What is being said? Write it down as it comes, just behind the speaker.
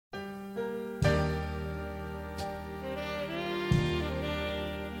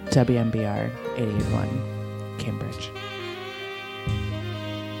WMBR 881 Cambridge.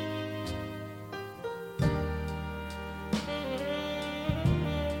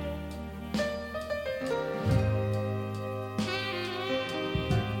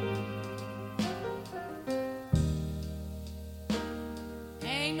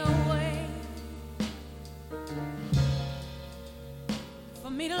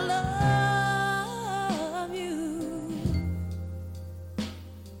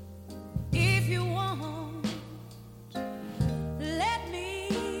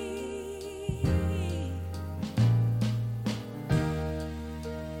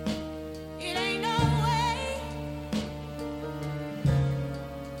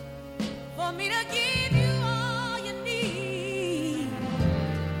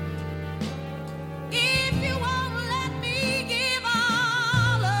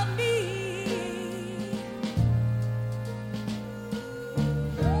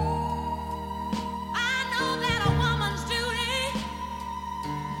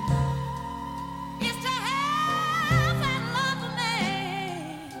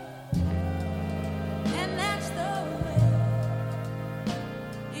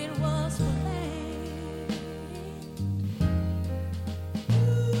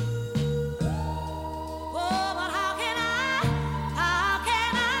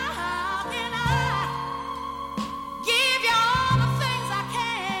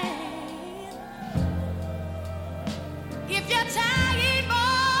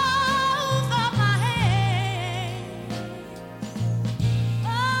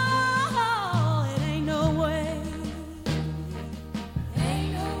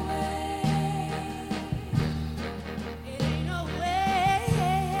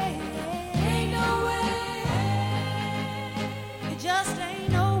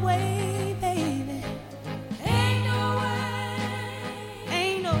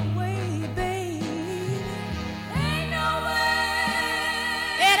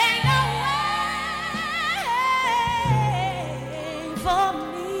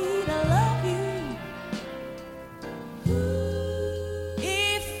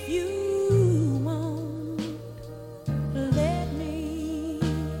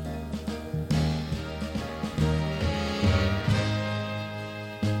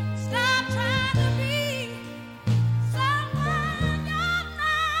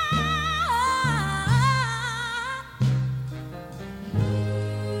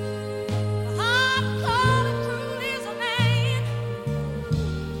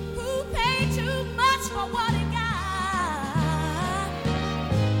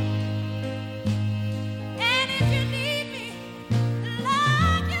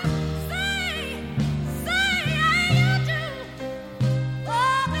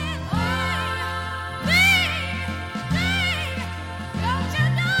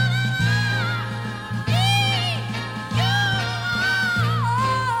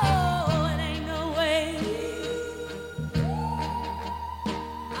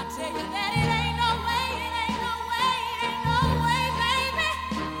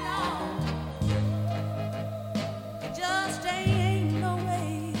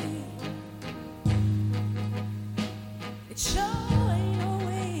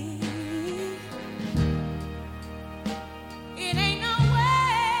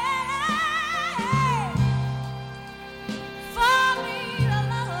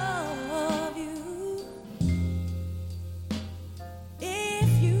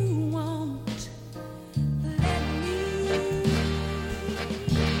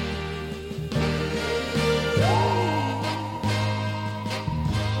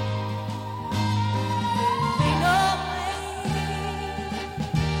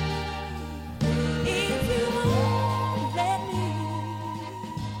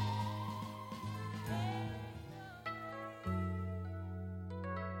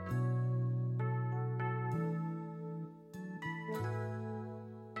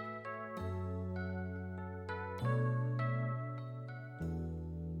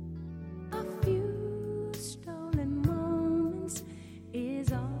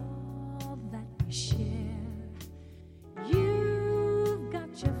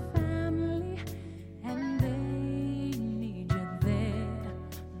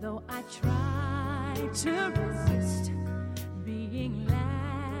 to resist being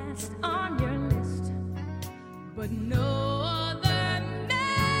last on your list, but no other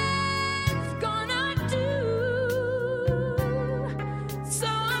man's gonna do. So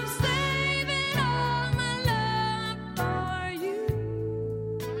I'm saving all my love for you.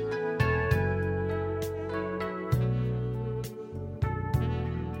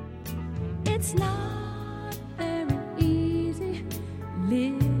 It's not very easy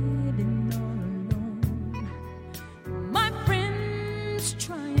living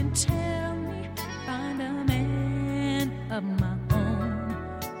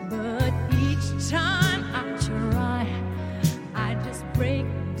But each time I try, I just break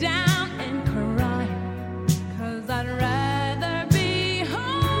down and cry, 'cause I'd rather be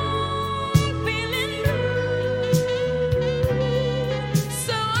home feeling blue.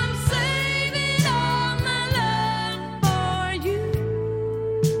 So I'm saving all my love for you.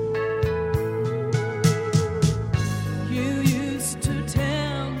 You used to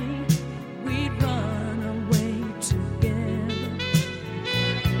tell me we'd run away together.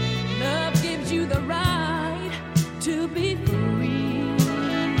 Love gives you the right to be free.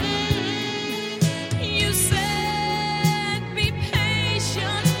 You said be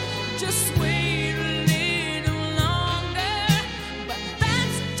patient, just wait a little longer. But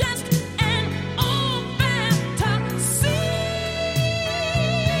that's just an old fantasy.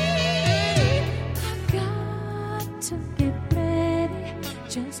 I've got to get ready,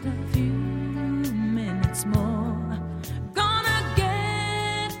 just a few minutes more. Gonna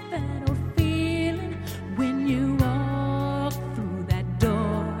get that old feeling when you walk through that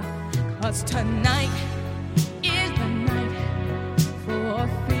door. 'Cause tonight is the night for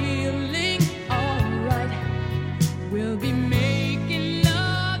feeling alright. We'll be making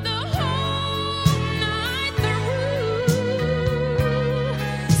love the whole night through.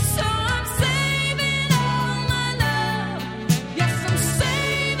 So I'm saving all my love. Yes, I'm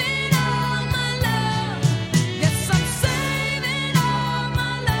saving all my love. Yes, I'm saving all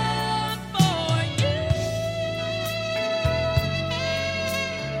my love for you.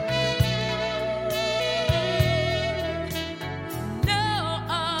 No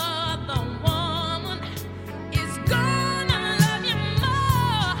other woman is gonna love you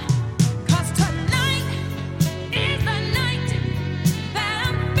more. 'Cause tonight is the night that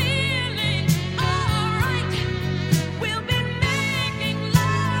I'm feeling alright. We'll be making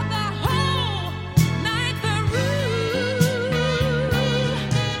love the whole night through.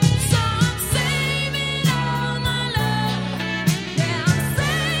 So I'm saving all my love. Yeah, I'm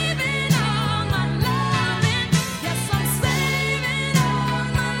saving all my loving. Yes, I'm saving all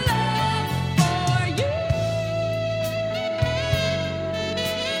my love for you.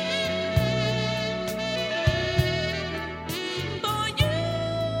 For you.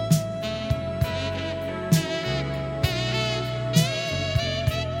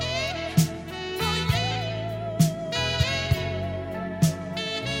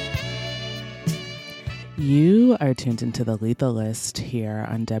 You are tuned into the Lethal List here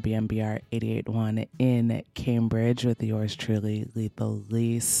on WMBR 88.1 in Cambridge with yours truly, Lethal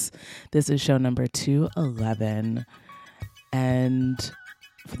Lise. This is show number 211. And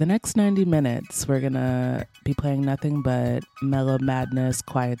for the next 90 minutes, we're going to be playing nothing but mellow madness,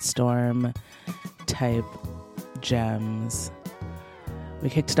 quiet storm type gems. We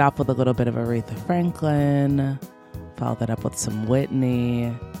kicked it off with a little bit of Aretha Franklin, followed that up with some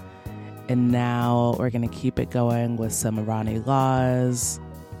Whitney. And now we're going to keep it going with some Ronnie Laws,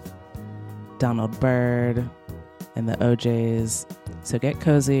 Donald Byrd, and the OJs. So get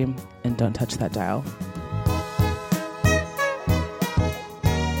cozy and don't touch that dial.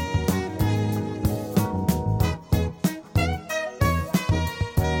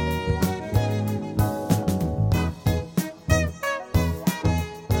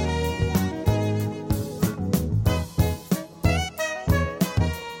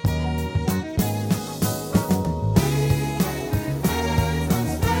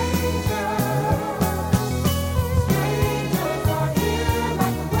 Strangers are here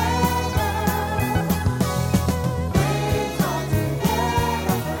like weather.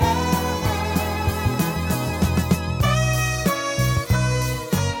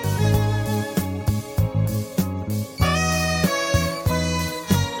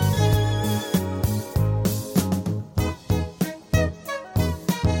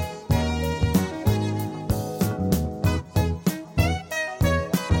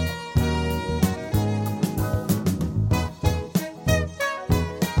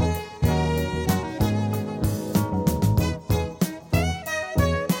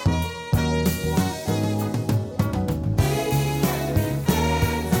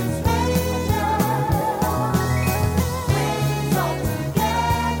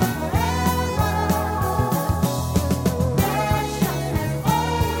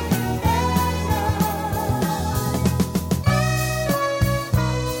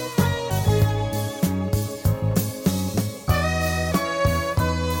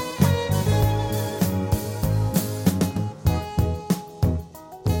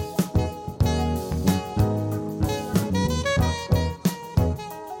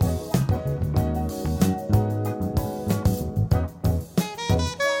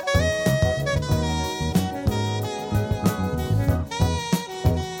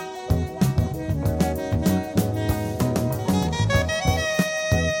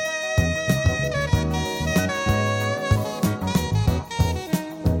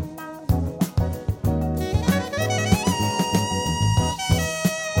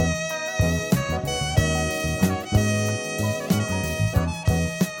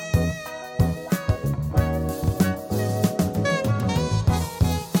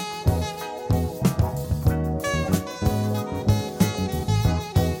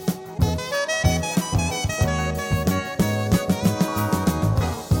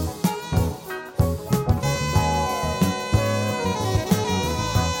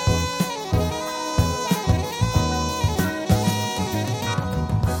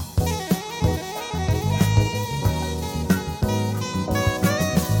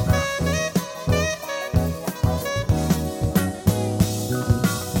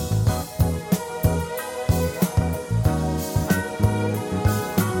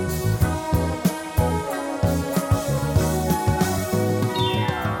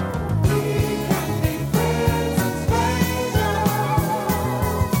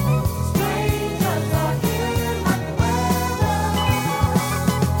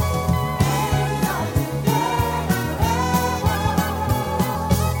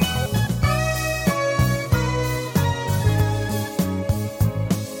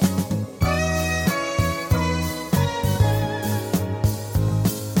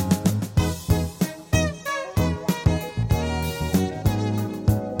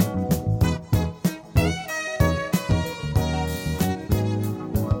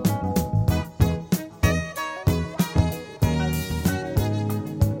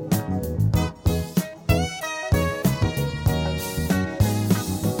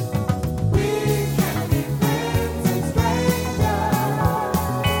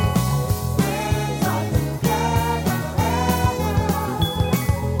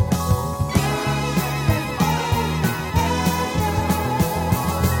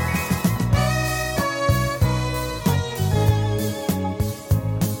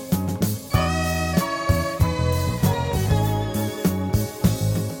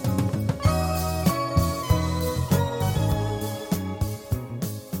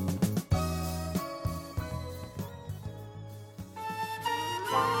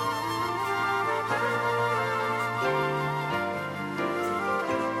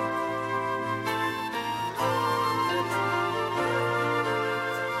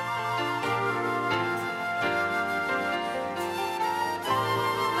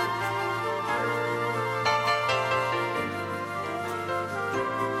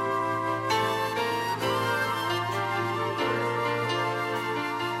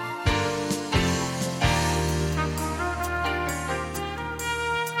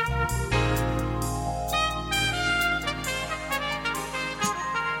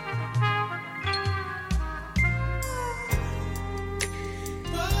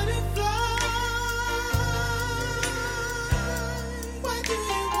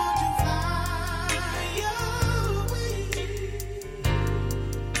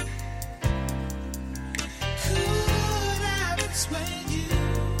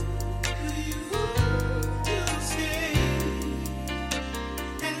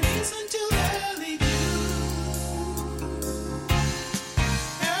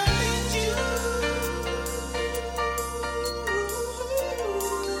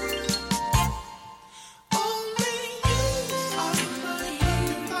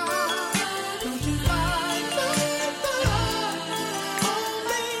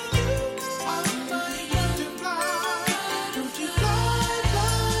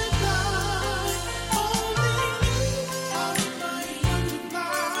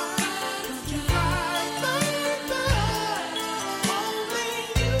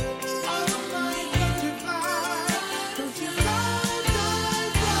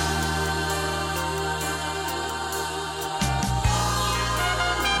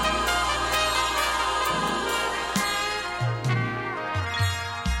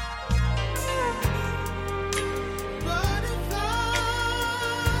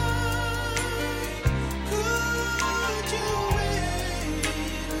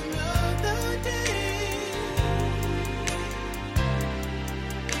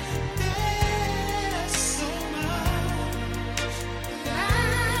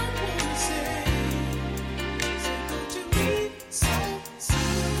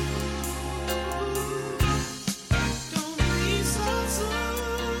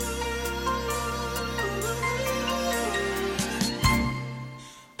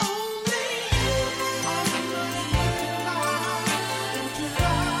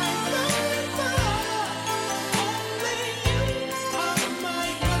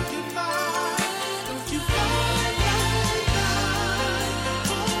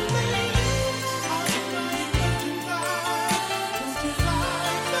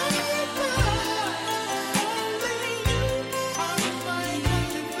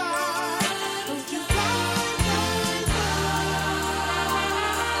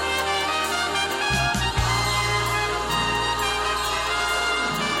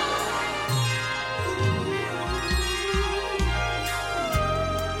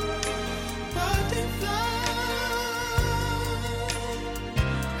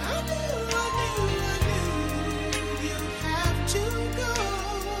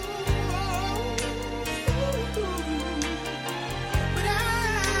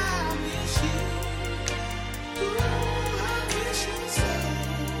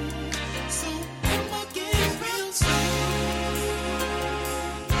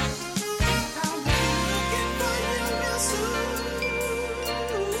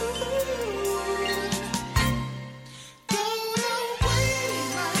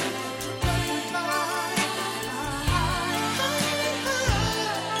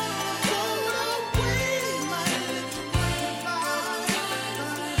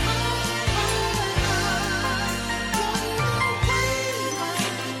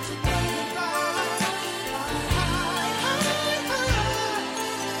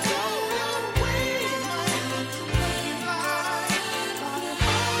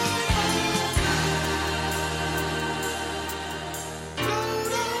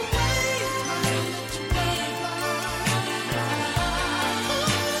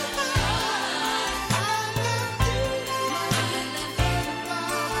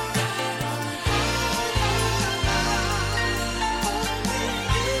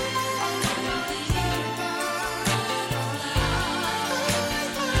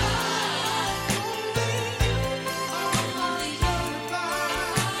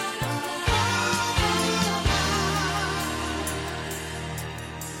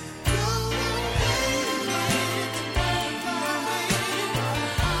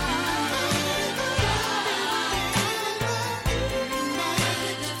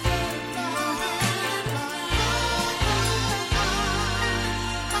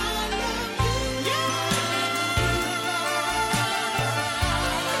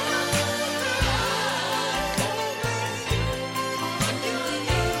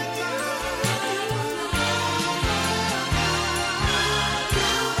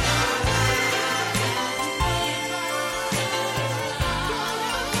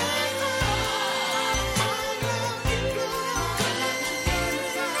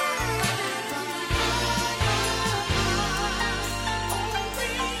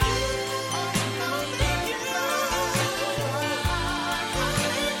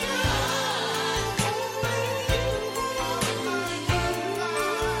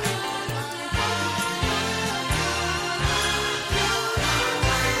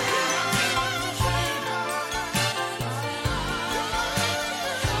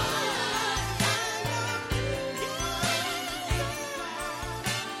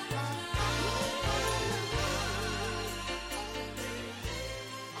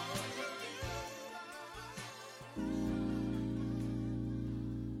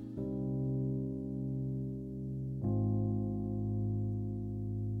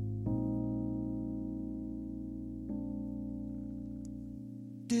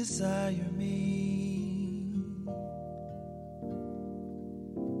 desire me.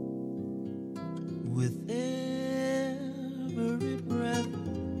 With every breath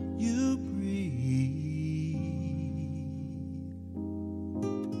you breathe,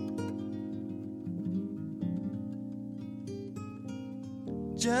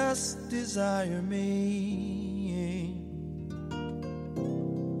 just desire me.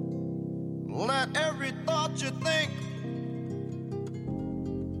 Let every thought you think,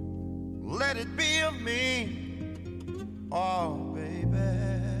 let it be of me. Oh, baby.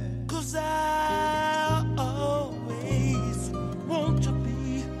 'Cause I always want to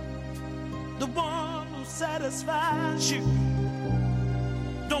be the one who satisfies you.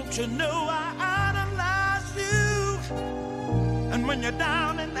 Don't you know I idolize you? And when you're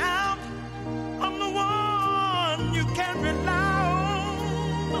down and out, I'm the one you can rely on.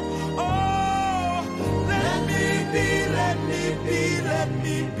 Oh, let me be, let me be, let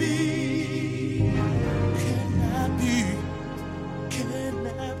me be. Can I be? Can I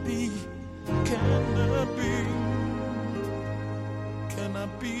be? Can I be? Can I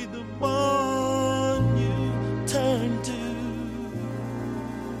be the one you turn to?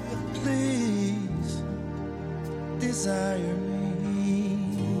 Please desire me.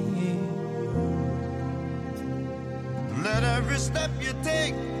 Let every step you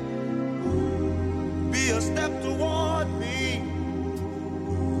take be a step toward me.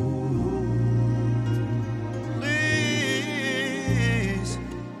 Please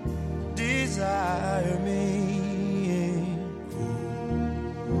desire me.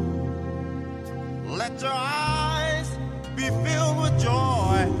 Let your eyes be filled with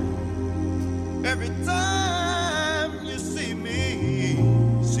joy every time you see me,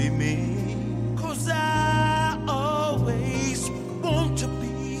 see me. 'Cause I always want to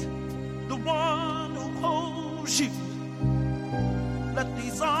be the one who holds you. Let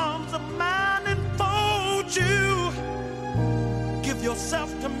these arms of mine enfold you. Give yourself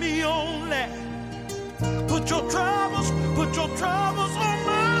to me only. Put your troubles on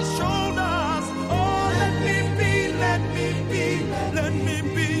my shoulders. Oh, let me be, let me be, let me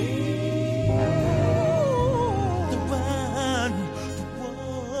be. The one.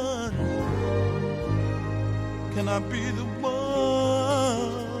 Can I be the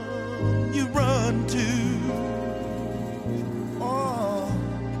one you run to? Oh,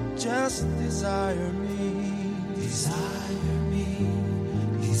 just desire me. Desire me,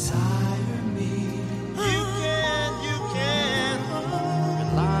 desire me. You can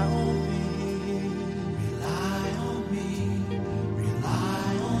rely on me. Rely on me,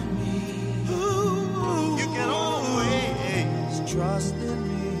 rely on me. Ooh, you can always trust in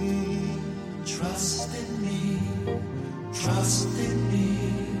me. Trust in me, trust in me.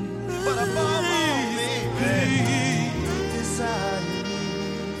 But above all, baby, desire me,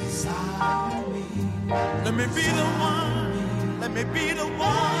 desire me. Let me be the one, let me be the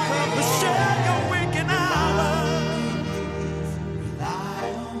one to share your waking hours. Rely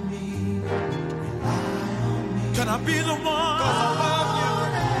on me, rely on me. Can I be the one? 'Cause I love you.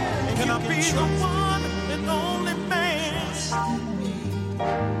 Can I be the one and only man? Trust in me,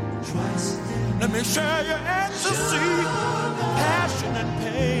 trust in me. Let me share your ecstasy, passion and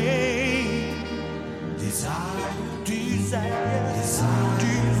pain. Desire, desire, desire,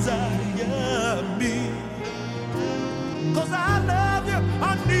 desire me. 'Cause I love you,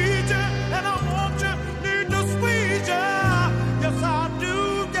 I need you, and I want you, need to squeeze you. Yes, I do,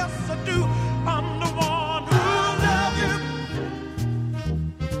 yes, I do. I'm the one who love you,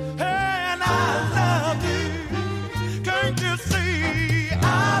 and I love you. Can't you see I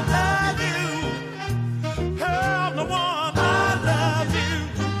love you? Hey, I'm the one, I love you.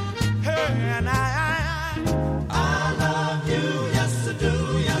 Hey, and I love you, yes I do,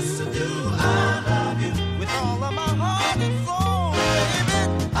 yes I do. I love you with all of my heart and soul, baby.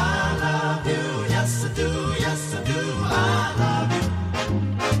 I love you, yes I do, yes I do. I love you.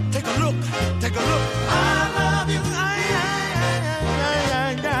 Take a look, take a look. I love you, I love you.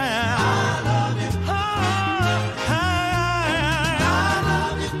 I love you.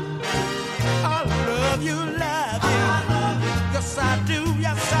 I love you, love you. I love you. Yes I do,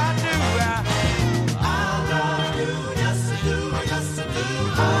 yes I do. I love you, yes I do, yes I do.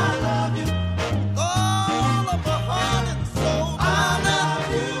 I love you. All of my heart and soul. I love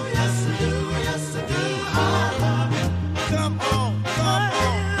you, yes I do, yes I do. I love you. Come on, come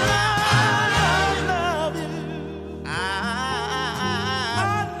on. I love you. I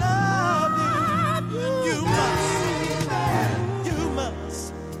love you. You must.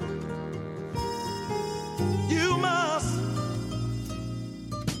 You must.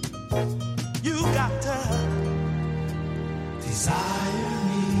 You got to desire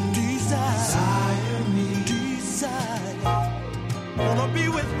me.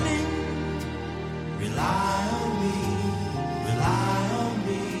 with me. Rely on me, rely on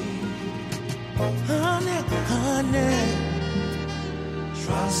me. Honey, honey,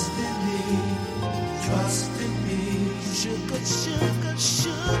 trust in me, trust in me. Sugar, sugar,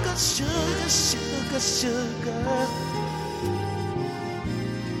 sugar, sugar, sugar, sugar.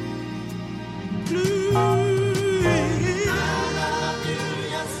 Please. I love you,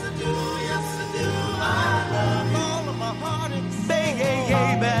 yes I do, yes I do. I love you, all of my heart and soul. Baby,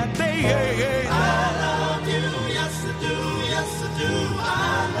 I love you, yes I do, yes I do. I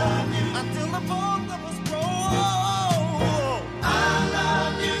love you until the bone of us grow. I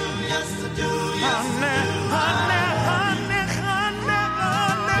love you, yes I do, yes I do. Honey, honey, honey,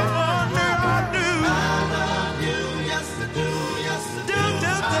 honey, honey, I do. I love you, yes I do, yes I do.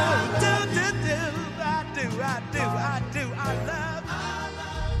 I do, I love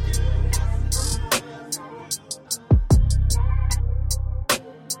you.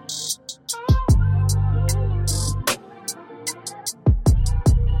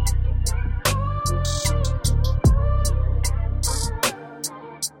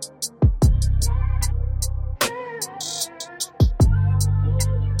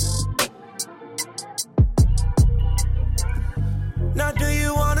 Now do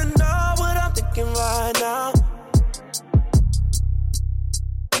you wanna know what I'm thinking right now?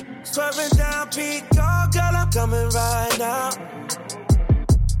 Swerving down Peak, oh girl, I'm coming right now.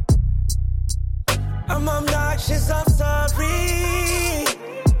 I'm obnoxious, I'm sorry.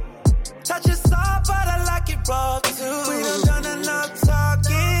 Touch your soft, but I like it raw too. We done done enough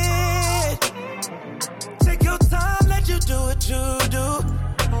talking. Take your time, let you do what you do.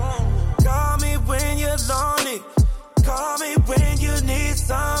 Call me when you're lonely. Call me when you need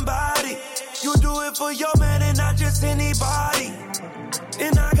somebody. You do it for your man and not just anybody.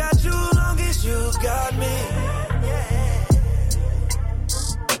 And I got you long as you got me.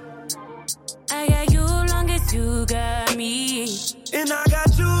 I got you long as you got me. And I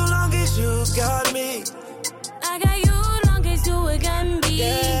got you long as you got me. I got you long as you got me.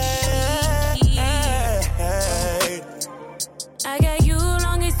 Yeah. I got you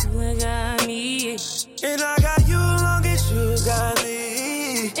long as you got me. And I got you long as you got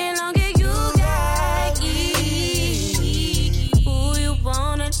me. And long as you got me. Ooh, you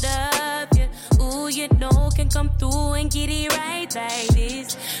wanna love you. Ooh, you know can come through and get it right like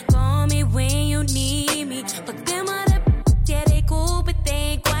this. Call me when you need me. But them other yeah, they cool, but they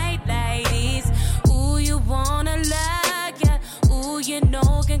ain't quite like this. Ooh, you wanna love ya. Ooh, you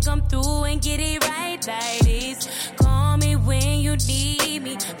know can come through and get it right like this. Call me when you need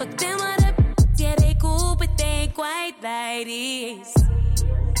me. But them other yeah, they cool, but they ain't quite like this.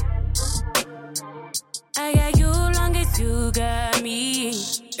 I got you long as you got me.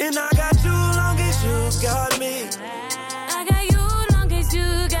 And I got you long as you got me. I got you long as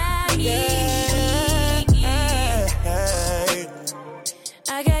you got me.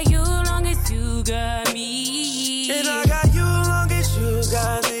 I got you long as you got me. And I got you long as you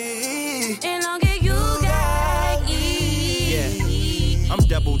got me. And long as you got me. I'm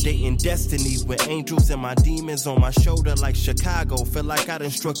double dating destiny with angels and my demons on my shoulder like Chicago. Feel like I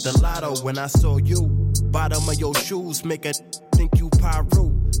done struck the lotto when I saw you. Bottom of your shoes make a think you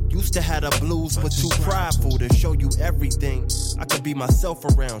Pyru. Used to have the blues but too prideful to show you everything. I could be myself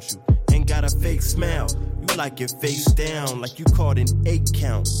around you. Ain't got a fake smile. You like it face down like you caught an 8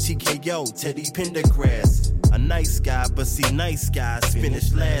 count. TKO, Teddy Pendergrass. A nice guy, but see nice guys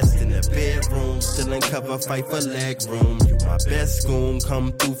finish last in the bedroom. Still in cover, fight for leg room. You my best goon,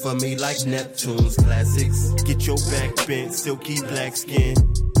 come through for me like Neptune's classics. Get your back bent, silky black skin.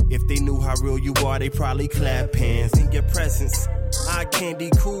 If they knew how real you are, they probably clap hands in your presence. Eye candy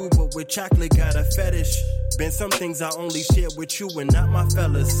cool, but with chocolate got a fetish. Been some things I only share with you and not my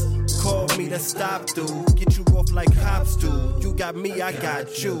fellas. Call me to stop through, get you off like hops do. You got me, I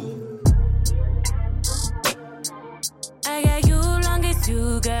got you. I got you long as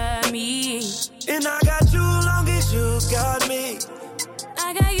you got me. And I got you long as you got me.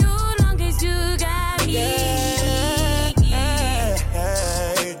 I got you long as you got me.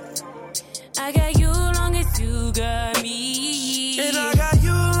 I got you long as you got me. And I got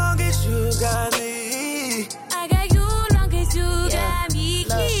you long as you got me. I got you long as you got me.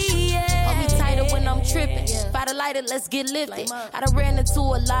 Hold me tighter when I'm tripping. By the lighter, let's get lifted. I done ran into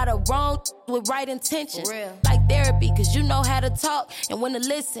a lot of wrong with right intentions. Like therapy, cause you know how to talk and when to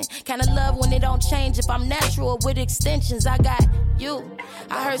listen. Kinda love when it don't change if I'm natural with extensions. I got you.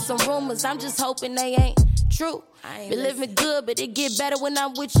 I heard some rumors, I'm just hoping they ain't true. Been living good, but it get better when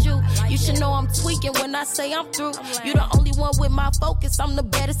I'm with you. You should know I'm tweaking when I say I'm through. You the only one with my focus. I'm the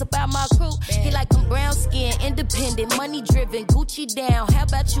baddest about my crew. He like I'm brown skin, independent, money driven, Gucci down. How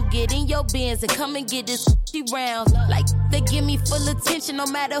about you get in your Benz and come and get this Gucci round? Like they give me full attention, no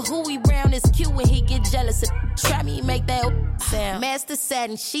matter who we round. It's cute when he get jealous. Try me, make that sound. Master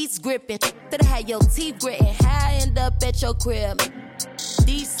satin, sheets gripping. That I had your teeth gritting. How I end up at your crib?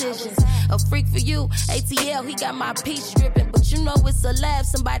 Decisions, a freak for you. ATL, he got my peach dripping. But you know it's a laugh.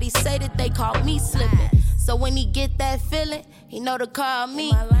 Somebody say that they call me slipping. So when he get that feeling, he know to call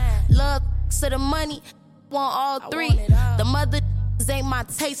me. Love to the money, want all three. The mother ain't my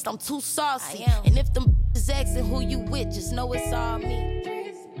taste, I'm too saucy. And if them is asking who you with, just know it's all me.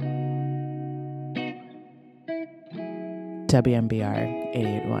 WMBR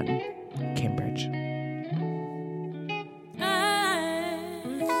 881, Cambridge.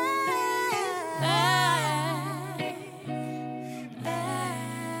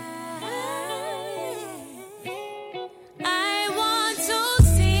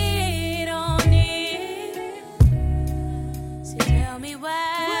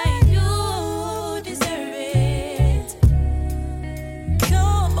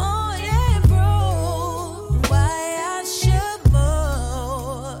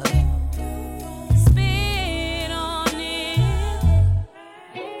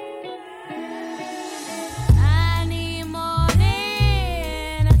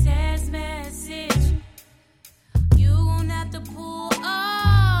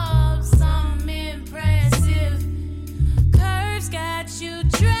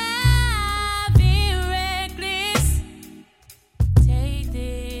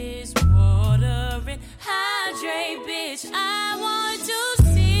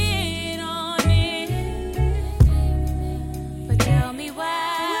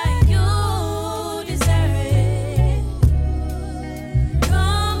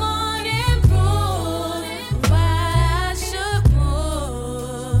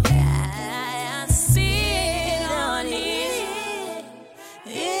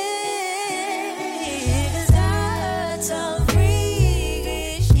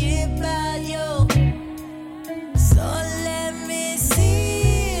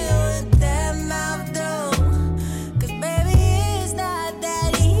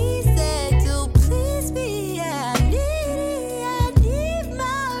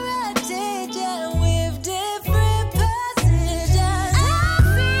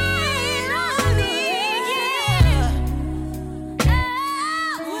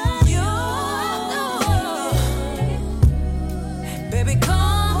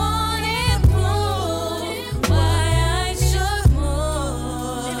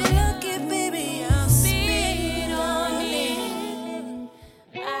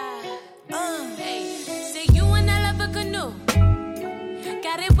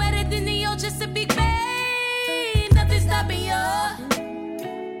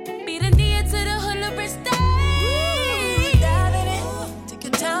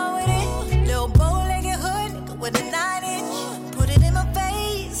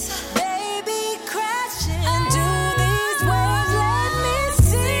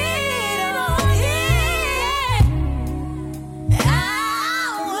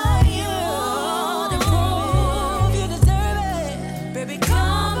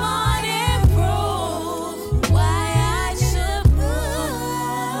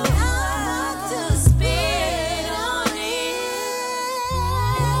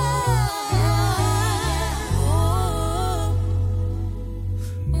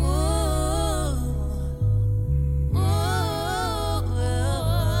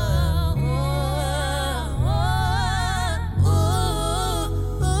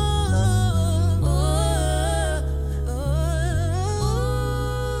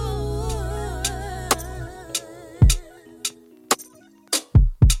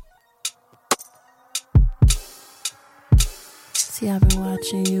 See, I've been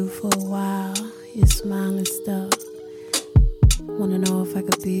watching you for a while. You're smiling stuff. Wanna know if I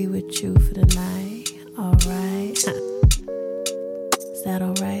could be with you for the night. Alright. Is that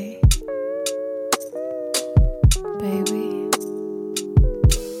alright? Baby.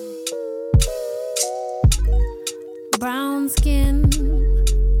 Brown skin,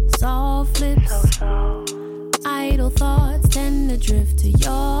 soft lips, idle thoughts tend to drift to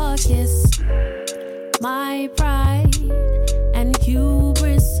your kiss. My pride and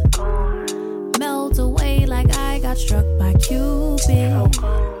hubris melt away like I got struck by Cupid.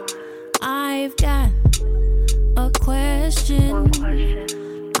 I've got a question.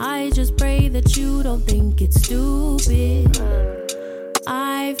 I just pray that you don't think it's stupid.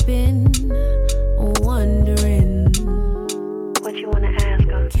 I've been wondering, What you wanna ask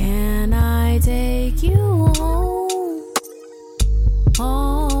him? can I take you home?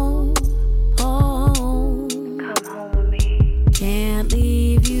 Home, home. Come home with me. Can't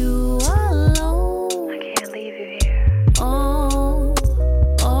leave you alone. I can't leave you here. Oh,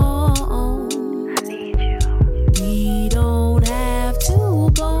 oh, oh. I need you. We don't have to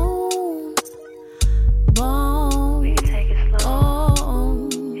bone, bone. We can take it slow Oh,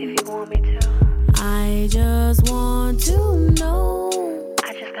 if you want me to. I just want to know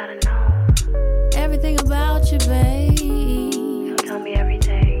I just gotta know. everything about you, babe. So tell me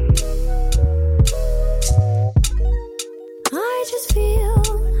everything. I just feel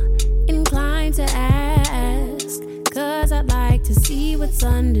inclined to ask, 'cause I'd like to see what's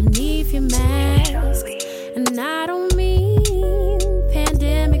underneath your mask. Show me. And I don't mean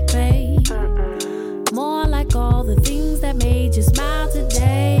pandemic, babe. More like all the things that made you smile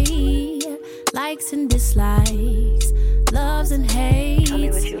today. Likes and dislikes, loves and hates. Tell me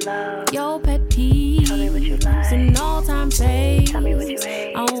what you love. Your pet peeves. Tell me what you like. And all-time faves. Tell me what you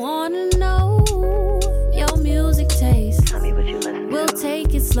hate. I wanna know your music taste. Tell me what you listen We'll to.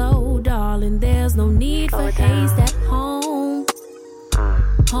 take it slow, darling. There's no need Slow for it down. haste at home.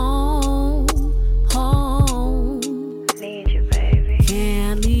 Home, home. Need you, baby.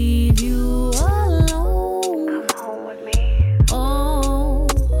 Can't leave you alone. Come home with me. Oh,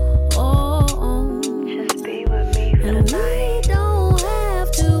 oh, oh. Just be with me for the And we night. don't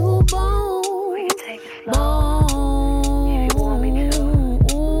have to bone. We can take it slow if you want me to.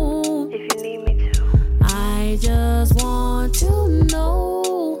 Bone. If you need me to. I just want to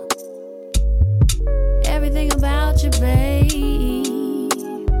know everything about you, babe.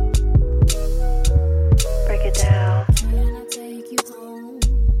 Break it down. Can I take you home?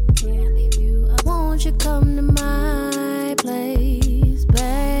 Can't leave you alone. Won't you come to my place,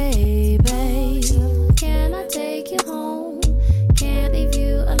 baby? Can I take you home? Can't leave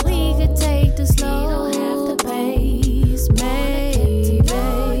you alone. We could take the slow. We don't have to pace, baby.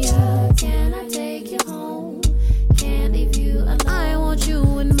 Can I take you home? Can't leave you alone. I want you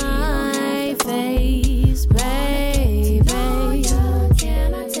in my face, baby.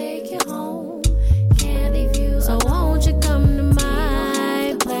 Can I take you home? Can't leave you alone. So won't you come to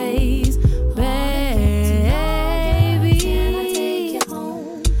my place, baby? Can I take you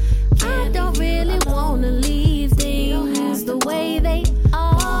home? I don't really wanna leave things the way they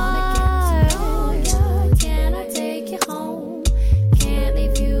are. Can I take you home? Can't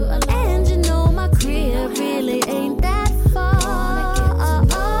leave you alone. And you know my crib really ain't that far.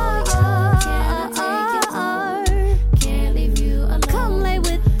 Can't leave you alone. Come lay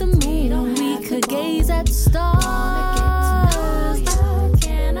with the moon. We could gaze at the stars.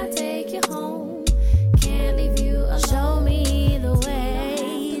 Can I take you home? Can't leave you alone. Show me the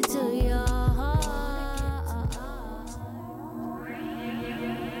way to your heart.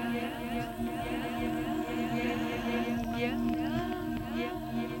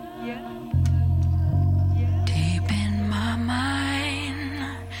 Deep in my mind,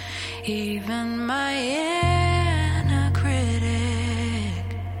 even my inner critic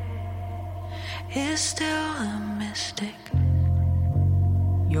is still a mystic.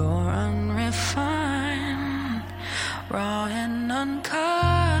 You're unrefined, raw and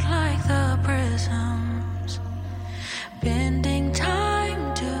uncut like the prisms, bending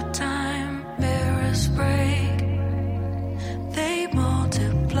time to time, mirrors break, they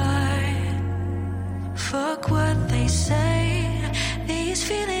multiply. Fuck what they say, these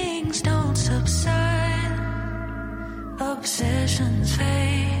feelings don't subside. Obsessions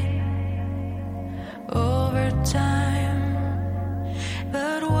fade over time,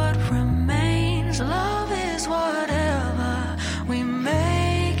 but what remains, love is whatever we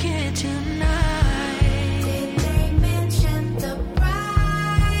make it tonight. Did they mention the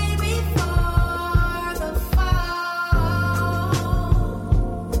bride before the fall?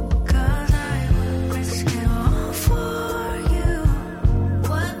 'Cause I would risk it all for you.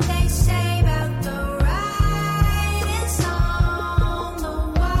 What they say about the writings on the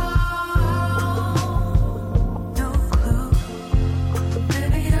wall. No clue.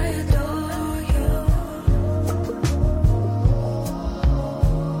 Baby, I adore you.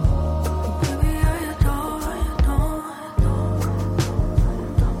 Baby, I adore you.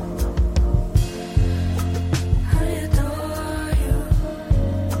 I adore you.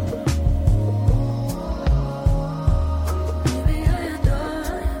 Baby, I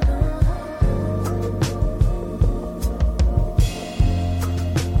adore you.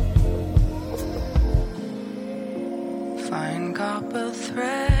 Fine copper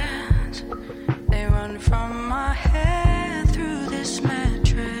threads, they run from my head through this mess.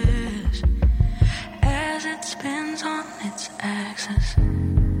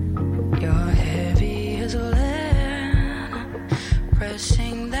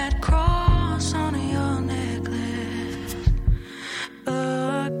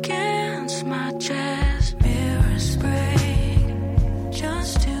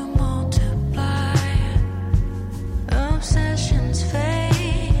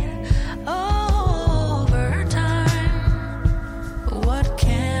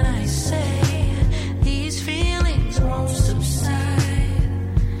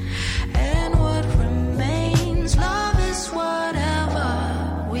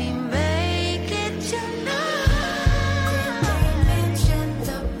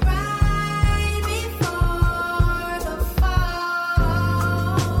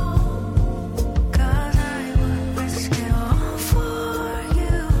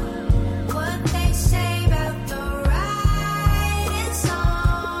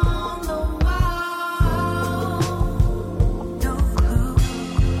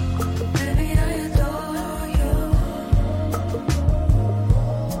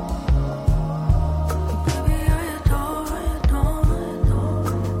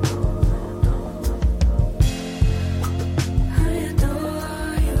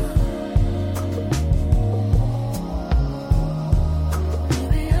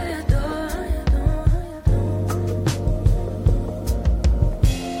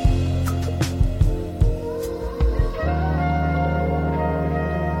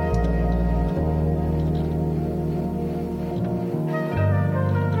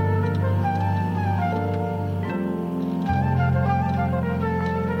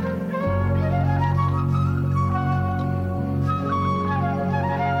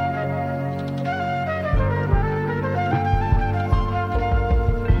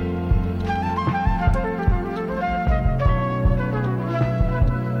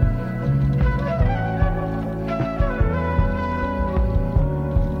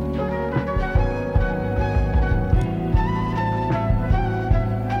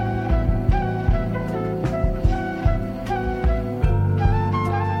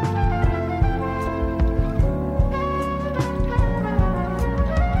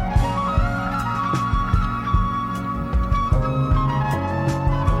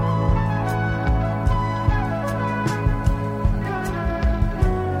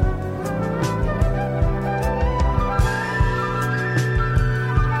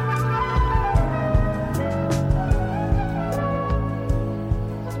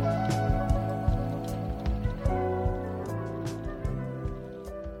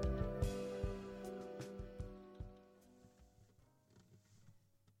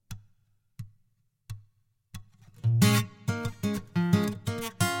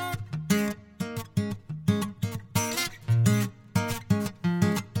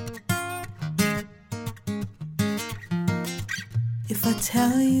 If I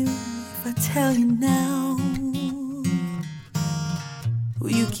tell you now,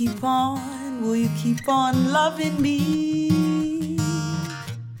 will you keep on loving me?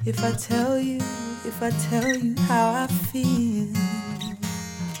 If I tell you how I feel,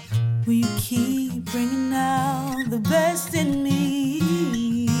 will you keep bringing out the best in me?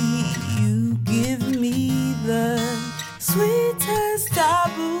 You give me the sweetest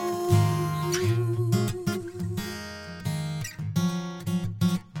taboo.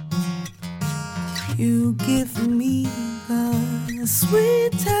 You give me the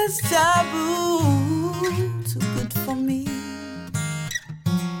sweetest taboo. Too good for me.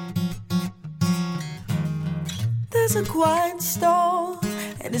 There's a quiet storm,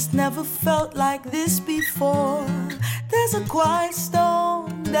 and it's never felt like this before. There's a quiet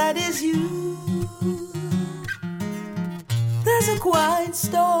storm, that is you. There's a quiet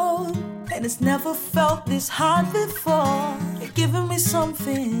storm, and it's never felt this hard before. You're giving me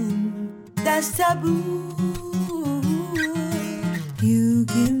something that's taboo. You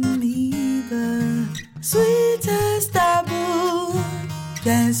give me the sweetest taboo.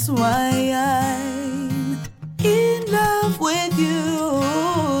 That's why I'm in love with you.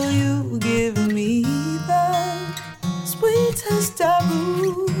 You give me the sweetest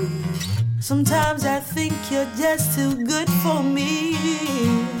taboo. Sometimes I think you're just too good for me.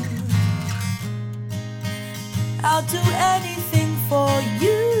 I'll do anything for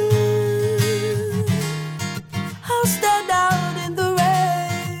you. I'll stand out in the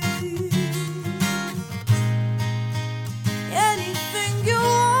rain. Anything you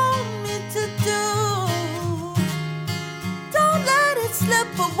want me to do, don't let it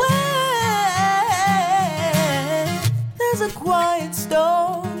slip away. There's a quiet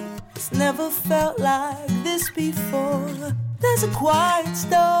storm, it's never felt like this before. There's a quiet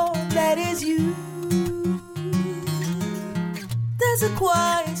storm, that is you. There's a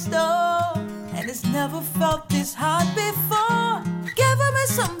quiet storm, and it's never felt this hard before. Giving me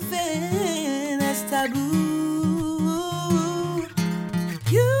something that's taboo.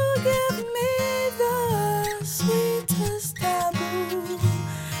 You give me the sweetest taboo.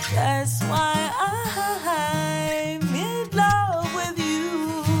 That's why I'm in love with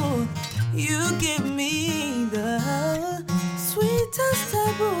you. You give me the sweetest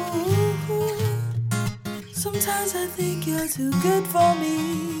taboo. Sometimes I think you're too good for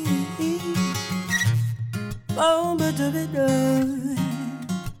me.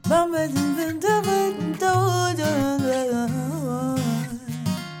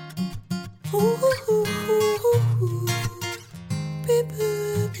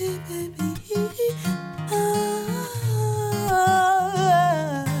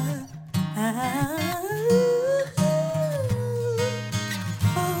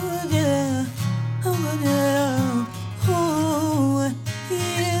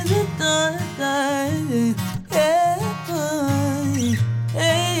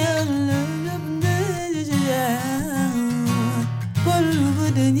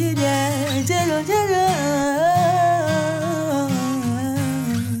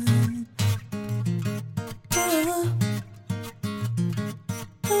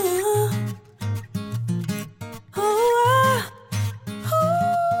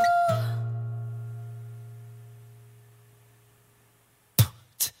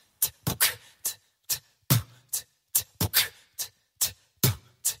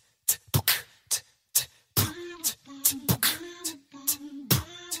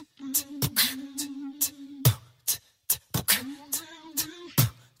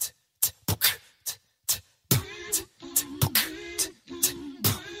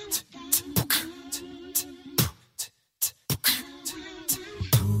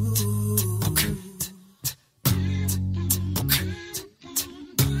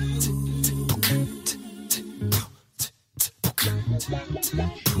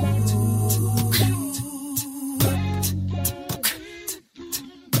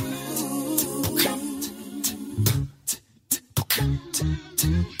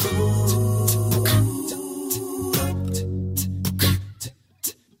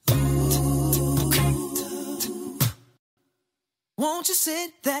 Won't you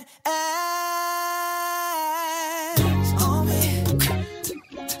sit that ass on me?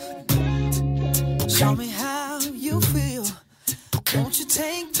 Show me how you feel. Won't you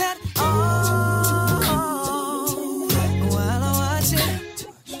take that on while I watch it?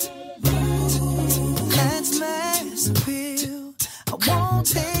 That's mass appeal. I won't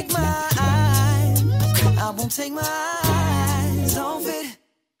take my eyes off it.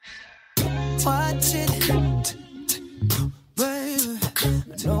 Watch it. Baby, I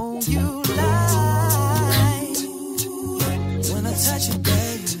know you lie when I touch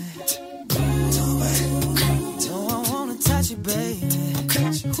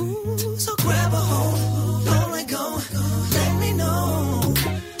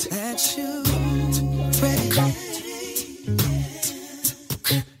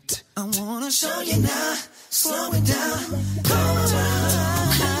I wanna show you now, slow it down, go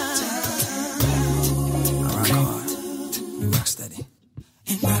around. Rock hard, you rock steady.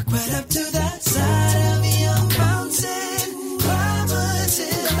 And rock right up to that side of your mountain. Climb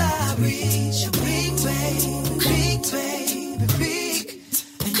until I reach your peak, baby, baby, peak.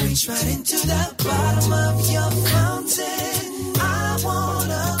 And reach right into the bottom of your fountain. I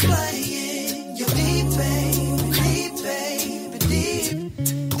wanna play in your deep, baby, deep.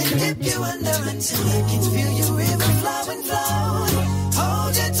 And dip you under until I can feel your river flow and flow.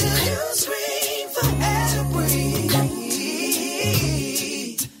 Hold you till you scream for air to breathe.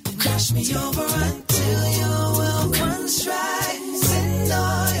 And wash me over until your will runs dry. Send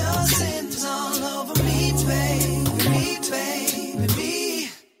all your sins all over me, baby.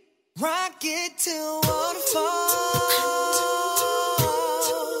 Rock it till waterfalls.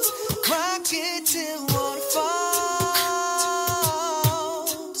 Rock it till waterfalls.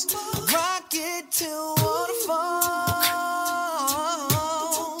 Rock it till waterfalls.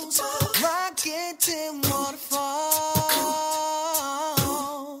 Rock it till waterfalls.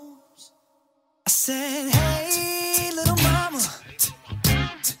 I said, hey, little mama,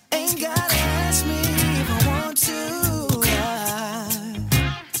 ain't gotta ask me if I want to.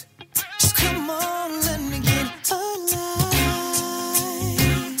 Just come on, let me get alive.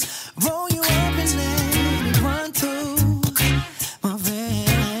 Roll you up and let me run through my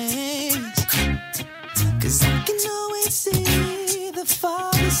veins. 'Cause I can always see the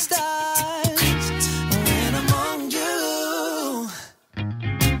farthest stars when I'm on you.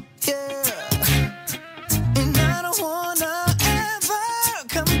 Yeah. And I don't wanna ever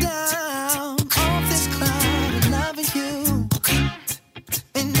come down off this cloud of loving you.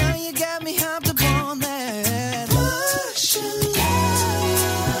 And now you got me hopped up on that Russian love.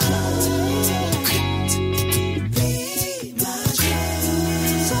 Be my drug.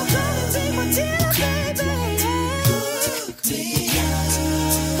 So come and be my dear baby. Hook me up.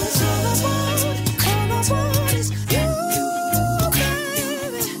 'Cause all I want is you,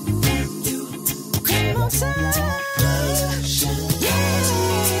 baby. One more time. Russian love.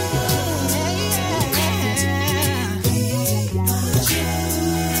 Be my drug.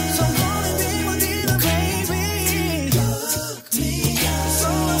 So come and be my dear baby. Hook me up. So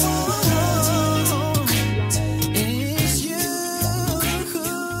all I want is you.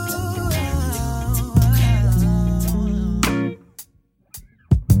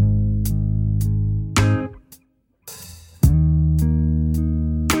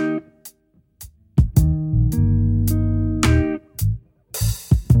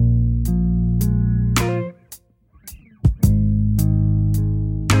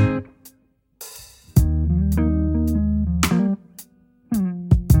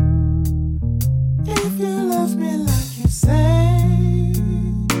 If you love me like you say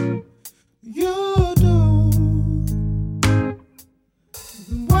you do,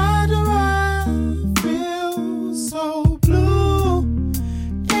 then why do I feel so blue?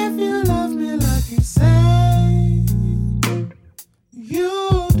 If you love me like you say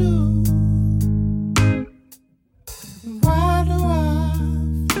you do, then why do I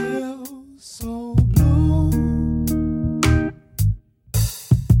feel so blue?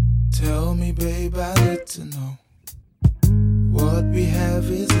 Tell me, babe, I need to know. What we have,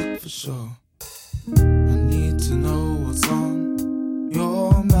 is it for sure? I need to know what's on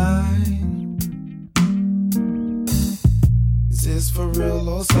your mind. Is this for real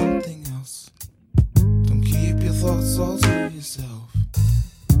or something else? Don't keep your thoughts all to yourself.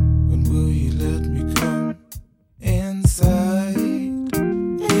 When will you let me come inside?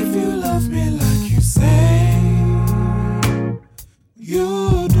 If you love me like you say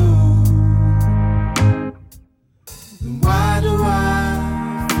you do, then why do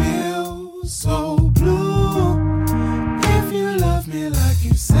I feel so blue? If you love me like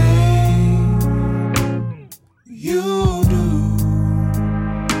you say you do,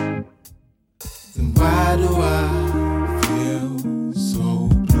 then why do I feel so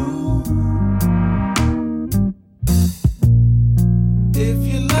blue? If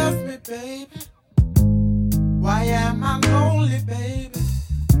you love me, baby, why am I lonely, baby?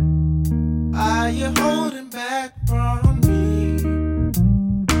 Are you holding back from me?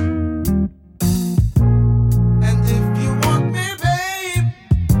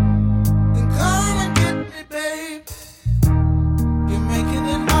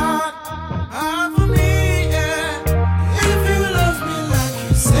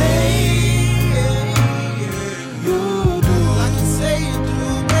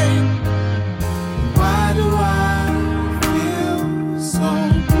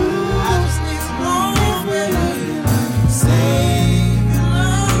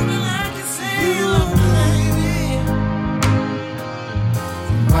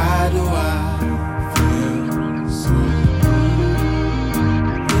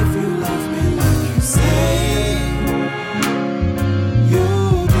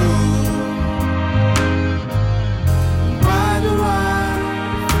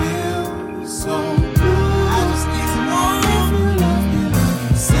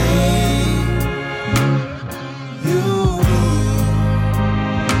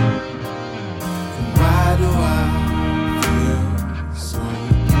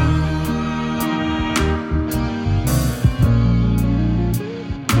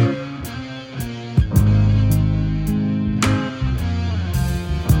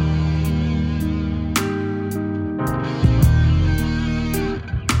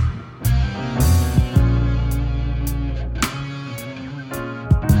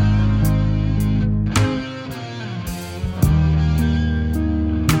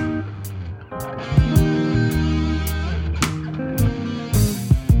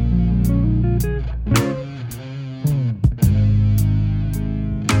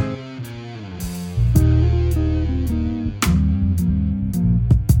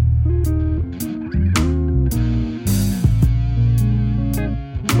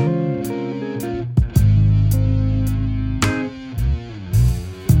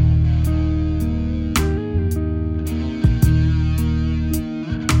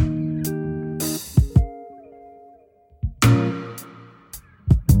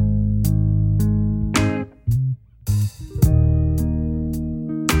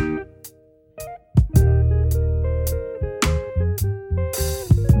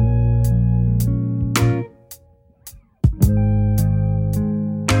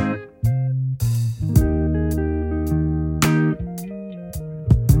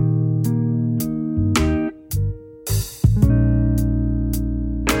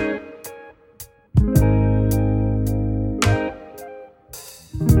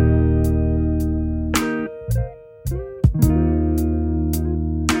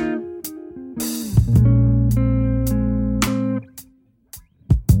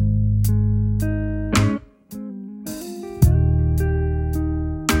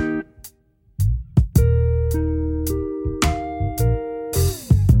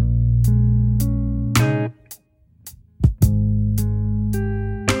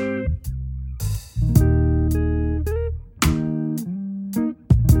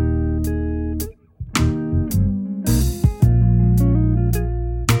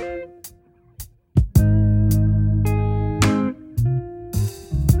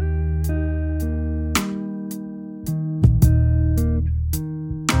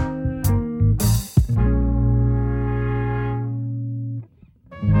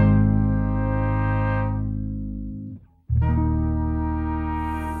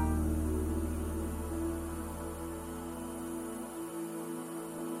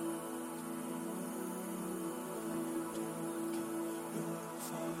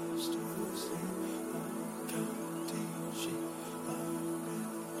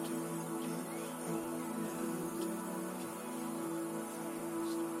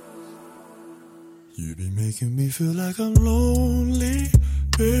 You be making me feel like I'm lonely,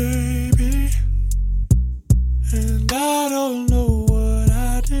 baby. And I don't know what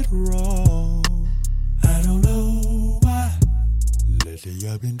I did wrong. I don't know why. Lately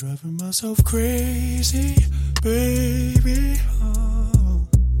I've been driving myself crazy, baby. Oh.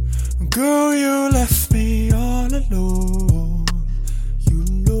 Girl, you left me all alone. You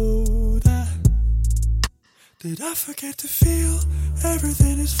know that. Did I forget to feel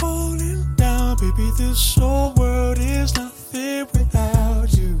everything is falling down? Baby, this whole world is nothing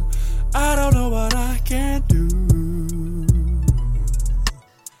without you. I don't know what I can do.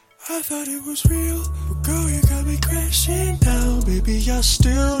 I thought it was real, but girl, you got me crashing down. Baby, I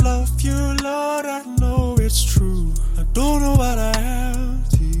still love you, Lord, I know it's true. I don't know what I have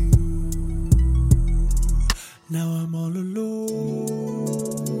to you. Now I'm all alone.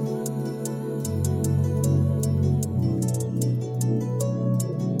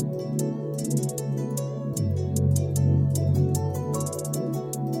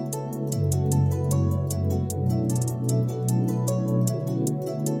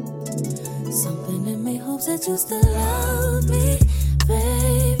 That you still love me,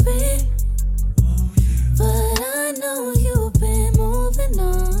 baby. But I know you've been moving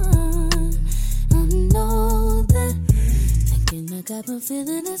on. I know that. Thinking I got my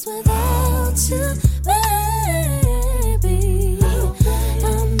feeling is without you, baby. I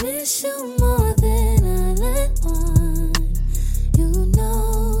miss you more than I let on. You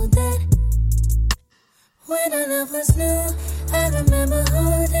know that. When our love was new, I remember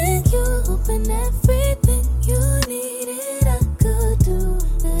holding you, hoping everything you needed I could do,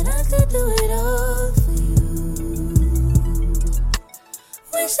 that I could do it all for you.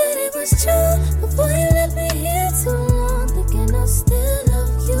 Wish that it was true before you left me here too long, thinking I still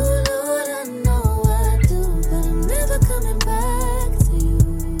love you, Lord, I know I do, but I'm never coming back to you.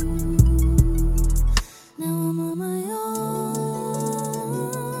 Now I'm on my own.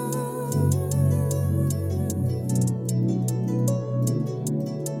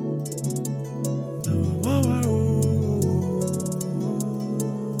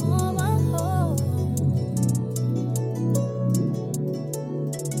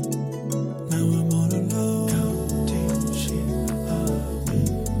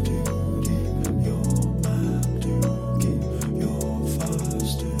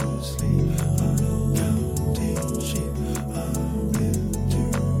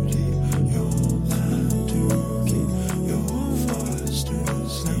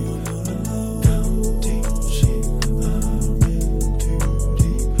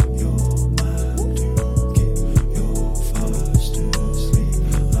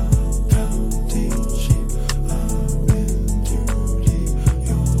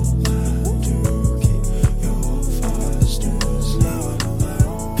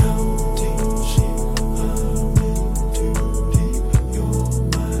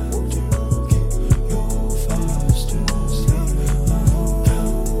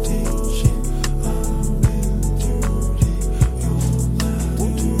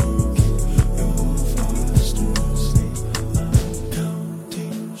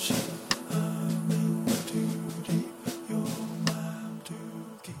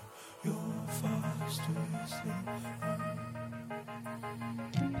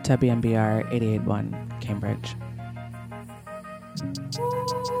 WMBR 88.1 Cambridge.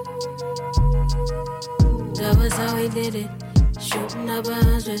 That was how we did it. Shooting up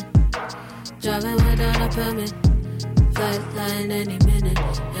 100, driving without a permit, flight line any minute,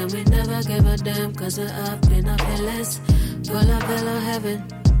 and we never gave a damn, cause we're up in our feelings, full of fellow heaven.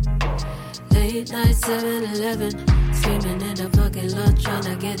 Late night 7-Eleven, screaming in the parking lot, trying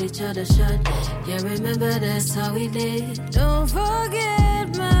to get each other shot. Yeah, remember that's how we did. Don't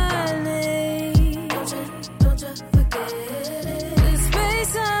forget my name. Don't you forget it. The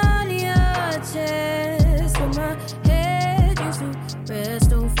space on your chest, where my head used to rest.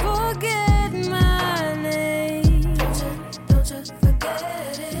 Don't forget my name. Don't you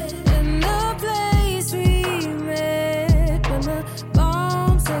forget it. In the place we met, when the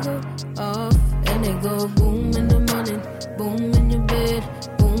bombs they go off and they go boom in the morning, boom in your bed,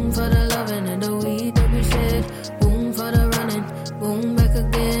 boom for the loving and the weed that we shed, boom for the running, boom back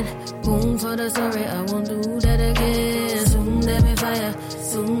again, boom for the sorry, I won't do that again. Soon there be fire,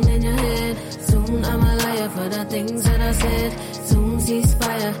 soon in your head, soon I'm a liar for the things that I said, soon cease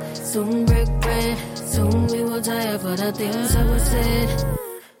fire, soon break bread, soon we will tire for the things that were said.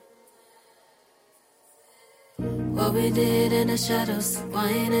 What we did in the shadows,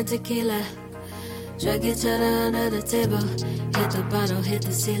 wine and tequila, drag each other under the table, hit the bottle, hit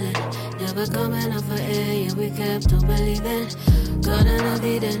the ceiling, never coming up for air, yeah we kept on believing, Garden of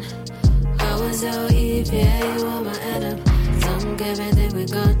Eden, how was your Eve, yeah, you were my Adam. Sunk everything we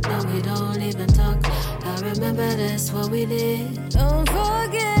got, no, we don't even talk. I remember that's what we did. Don't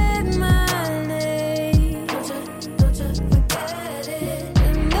forget my name. Don't you forget it.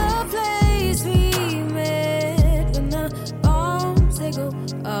 In the place we met, when the bombs they go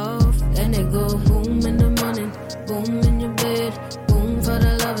off, and they go boom in the morning, boom in your bed, boom for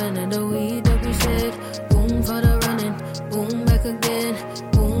the loving and the weed that we said, boom for the running, boom back again,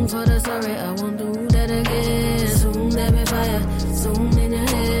 boom for the sorry, I won't do that again. Soon there be fire, soon in your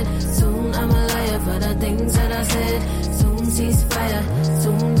head, soon I'm a liar for the things that I said. Soon cease fire,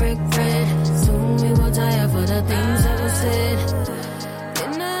 soon break bread, soon we will tire for the things that were said.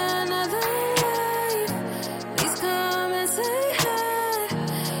 In another life, please come and say hi.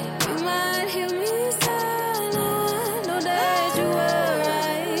 You might hear me sigh, I know that you were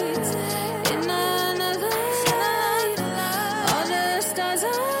right. In another life, all the stars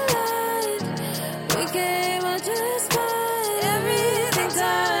aligned. We came out just fine, everything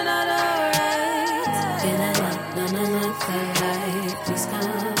turned out alright. In another life, please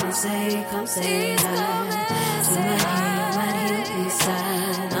come and say hi. You might hear me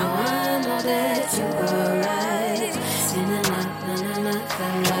sigh, now I know that you were right. In another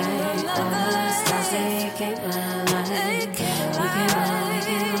life, all the stars they came alive. We came out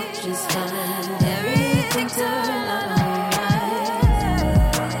just fine, everything turned out alright.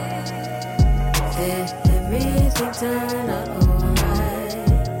 Everything turned out alright.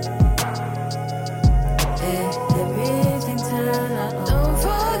 Everything turned out alright. Don't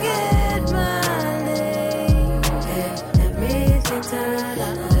forget my name. Everything turned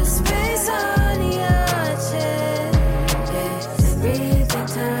out alright. The space on your chest. Everything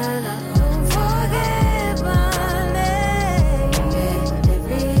turned out alright. Don't forget my name.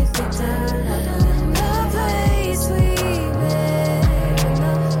 Everything turned out alright. The place we met, when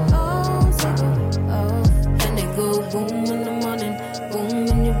the bombs they go off, and they go boom in the morning, boom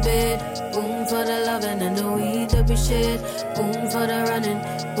in your bed, boom for the loving and the weed that we shared, boom for the running,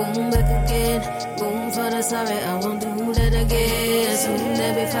 boom back again, boom for the sorry, I won't do that again. Soon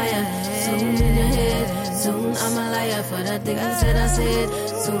there be fire, soon in your head, soon I'm a liar for the things that I said.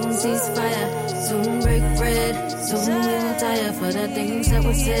 Soon cease fire, soon break bread, soon we will tire for the things that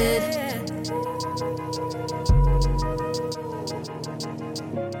were said.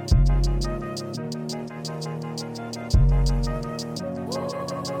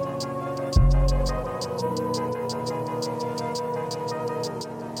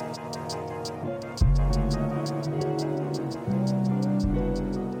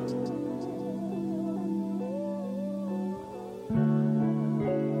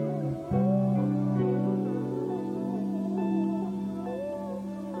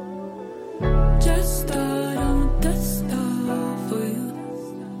 Just start on the star for you.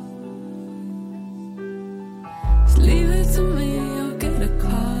 Just leave it to me, I'll get a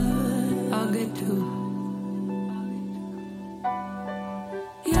call, I'll get two.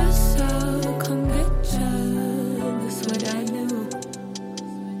 Yes, I'll come get you, that's what I do.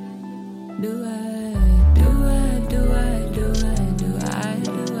 Do I?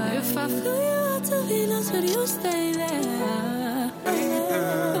 If I flew you out to Venus, would you stay there?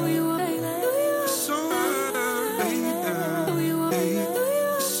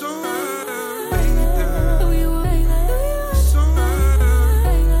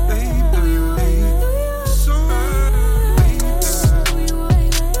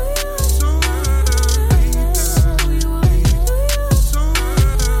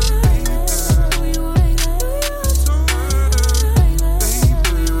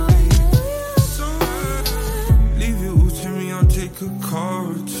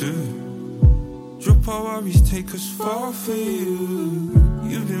 Take us far for you.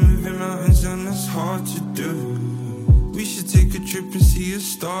 You've been moving mountains and that's hard to do. We should take a trip and see a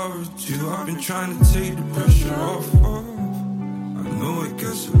star or two. I've been trying to take the pressure off. I know it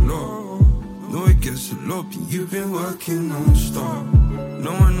gets a lot, but you've been working non-stop.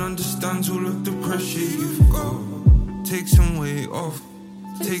 No one understands all of the pressure you've got. Take some weight off,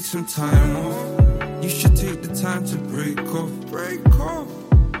 take some time off. You should take the time to break off.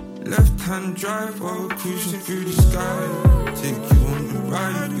 Left-hand drive while we're cruising through the sky. Take you on the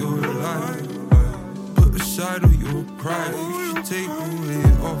ride, you're alive. Put aside all your pride. You should take the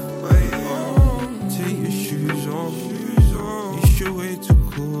weight off. Take your shoes off. You should wait to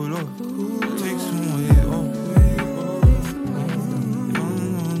cool off. Take some weight off.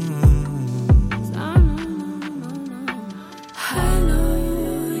 I know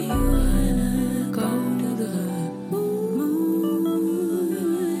you wanna go to the moon.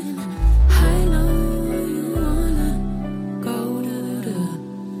 I know you wanna go to the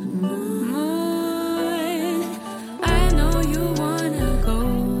moon.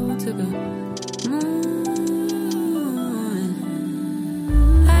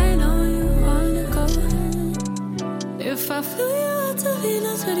 If I feel you out to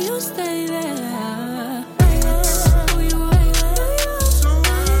Venus, would you stay there?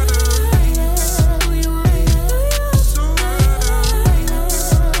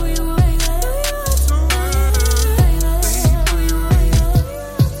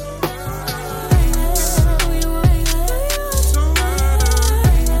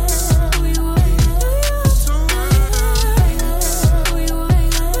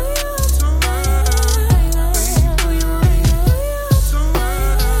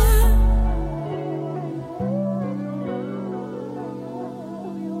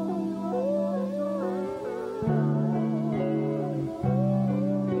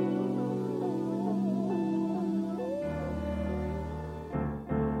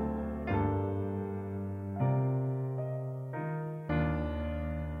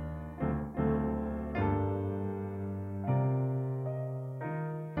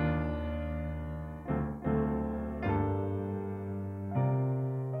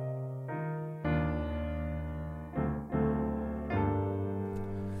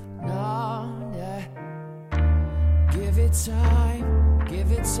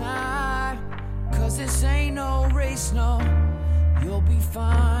 Give it time, cause this ain't no race, no. You'll be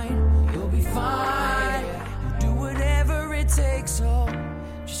fine, you'll be fine. You'll do whatever it takes, so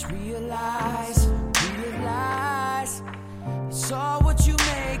just realize, it's all what you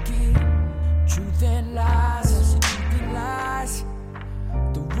make it. Truth and lies,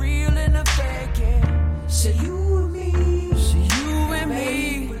 the real and the fake, yeah. Say you and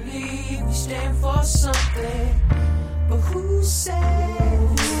me, believe we stand for something. But who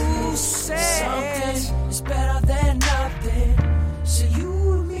said something is better than nothing? So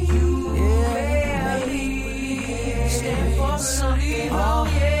you and me, stand for something. Oh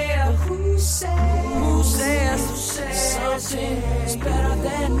yeah. But who says something is better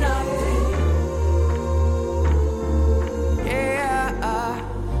than nothing? Yeah,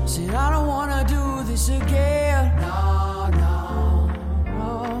 said I don't wanna do this again. No.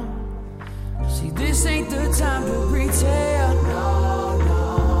 See, this ain't the time to pretend. No.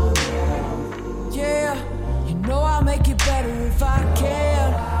 Yeah, you know I'll make it better if I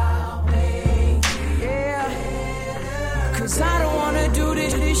can. Yeah, cause I don't wanna do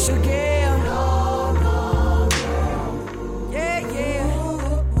this again. No. Yeah.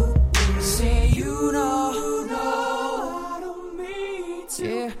 Say you know, I don't mean to.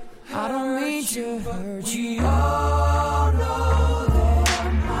 Yeah, I don't mean to hurt you. Oh, no.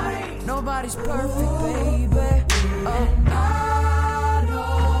 Nobody's perfect, baby. And I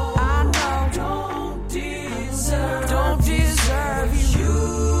know, don't deserve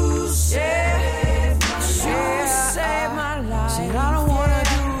you. Save my life. Said I don't wanna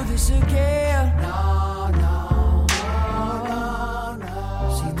do this again. No.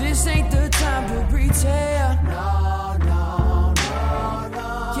 See, this ain't the time to pretend. No.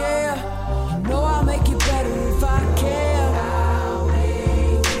 Yeah, you know I'll make it better if I can.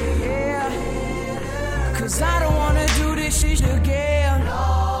 Cause I don't wanna do this shit again.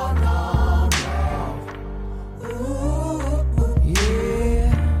 No. Ooh.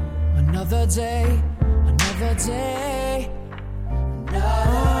 Yeah, another day. I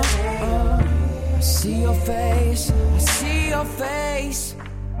see your face.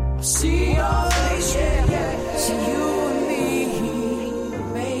 Yeah. See you and me,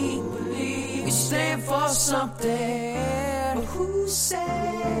 make believe we stand for something. But who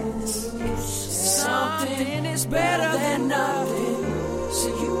says something is better than nothing? So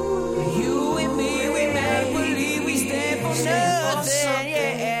you and me, we make believe we stand for nothing.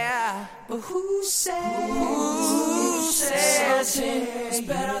 Yeah, but who says something is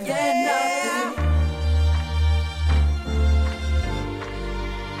better than nothing?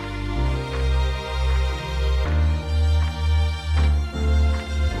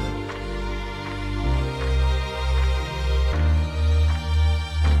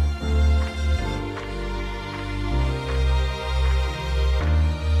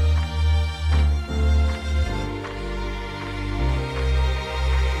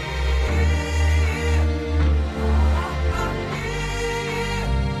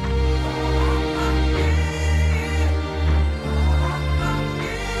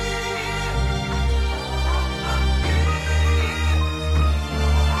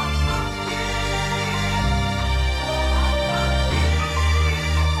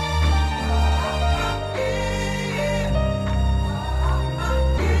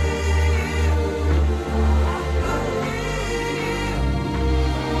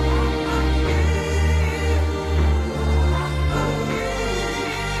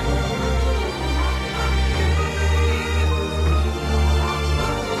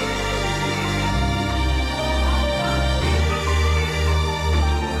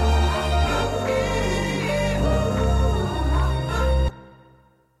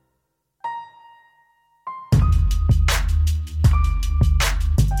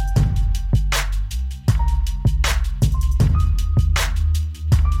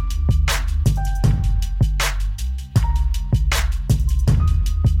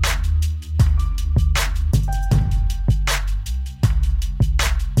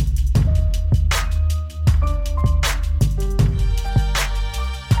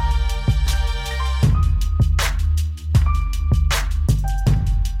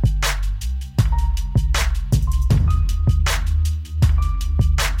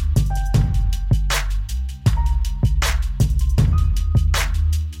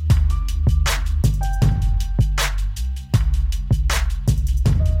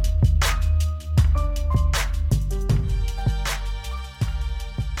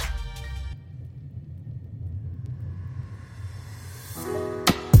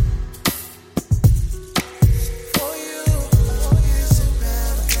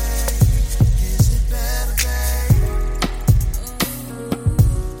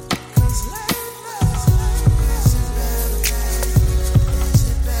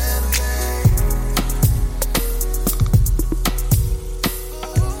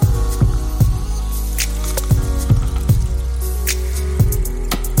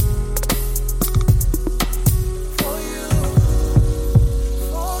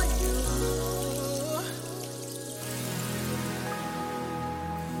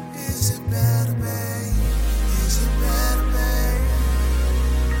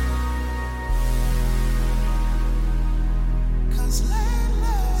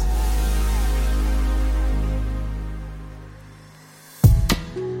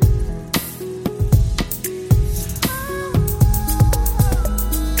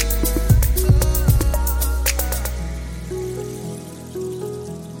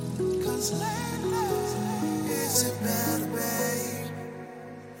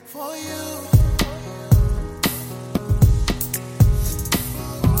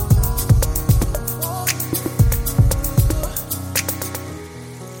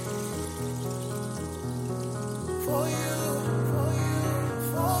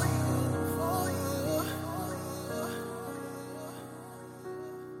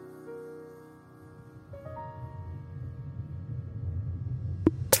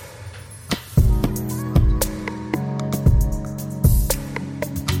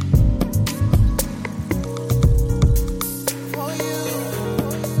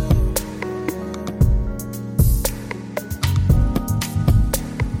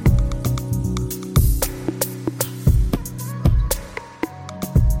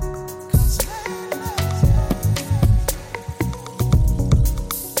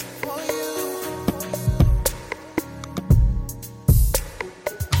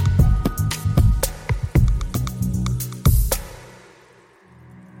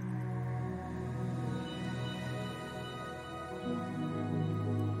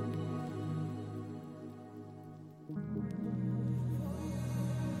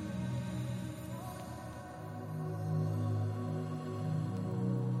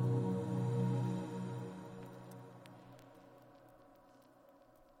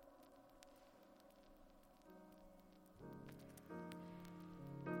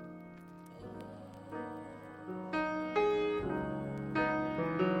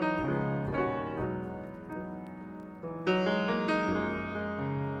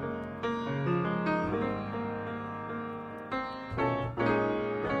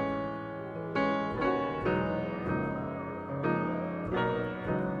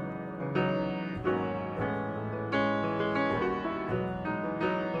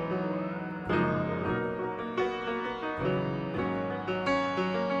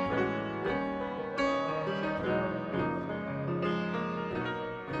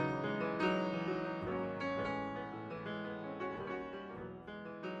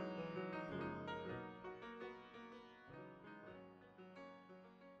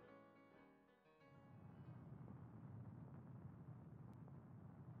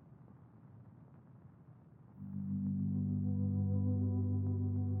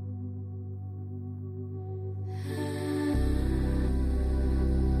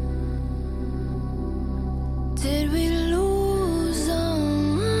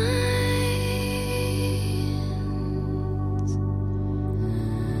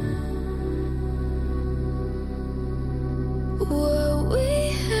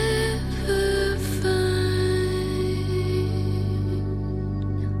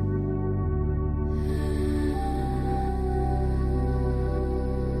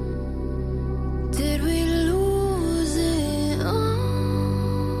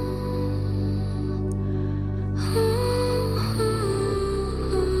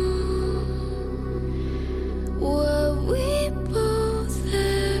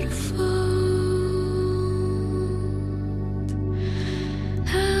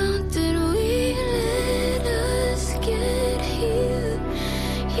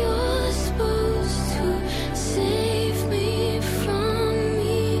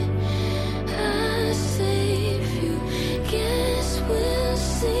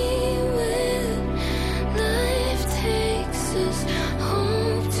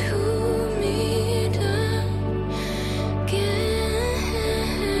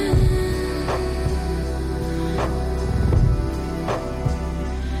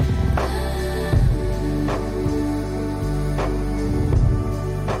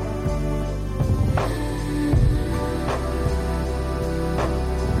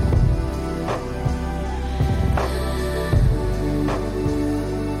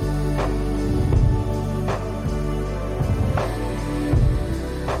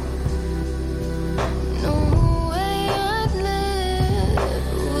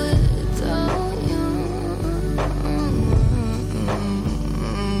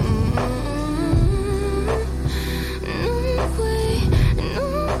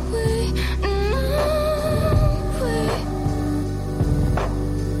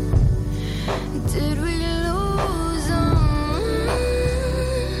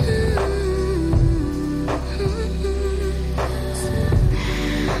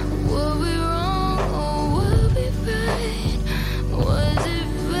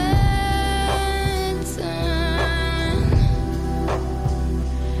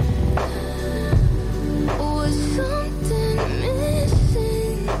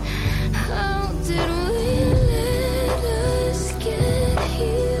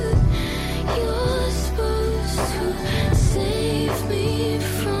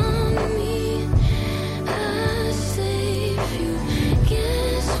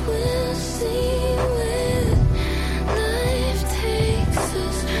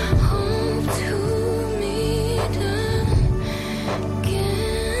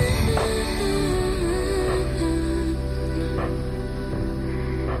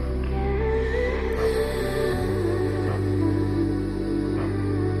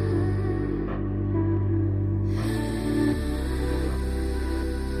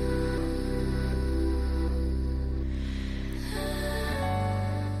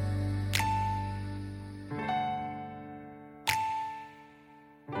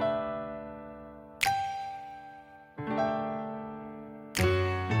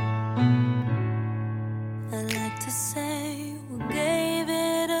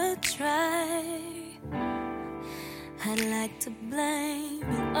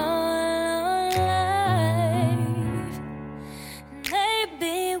 me all life.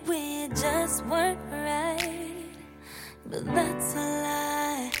 Maybe we just weren't right, but that's a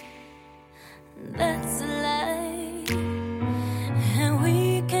lie. That's a lie, and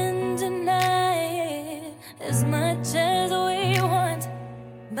we can deny it as much as we want,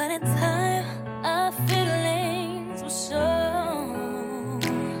 but in time our feelings will show.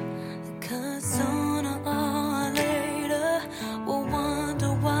 'Cause sooner or later we'll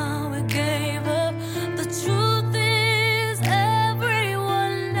wonder why we gave up. The truth is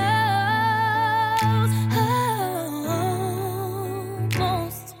everyone knows.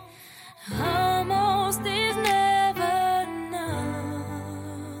 Almost is never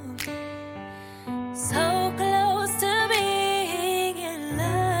enough. So close to being in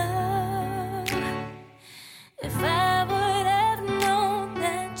love. If I would have known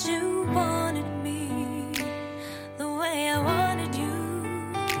that you wanted me the way I wanted you,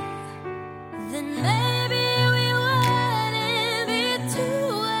 then maybe we wouldn't be too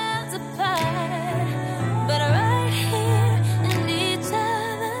worlds apart. But right here in each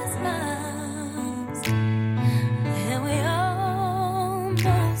other's arms, and we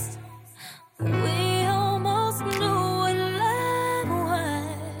almost knew what love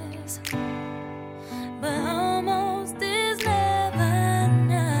was, but almost is never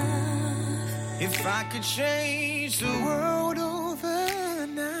enough. If I could change the world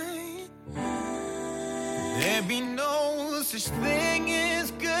overnight, there'd be no such thing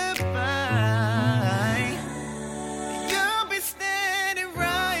as goodbye. You'll be standing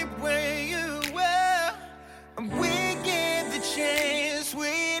right where you were, and we get the chance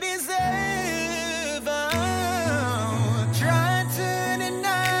we deserve. Oh, try to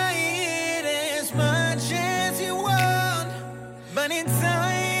deny it as much as you want, but in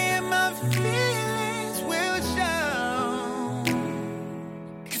time my feelings will show.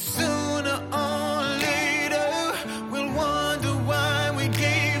 'Cause sooner or later we'll wonder why we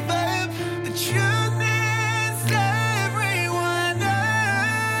gave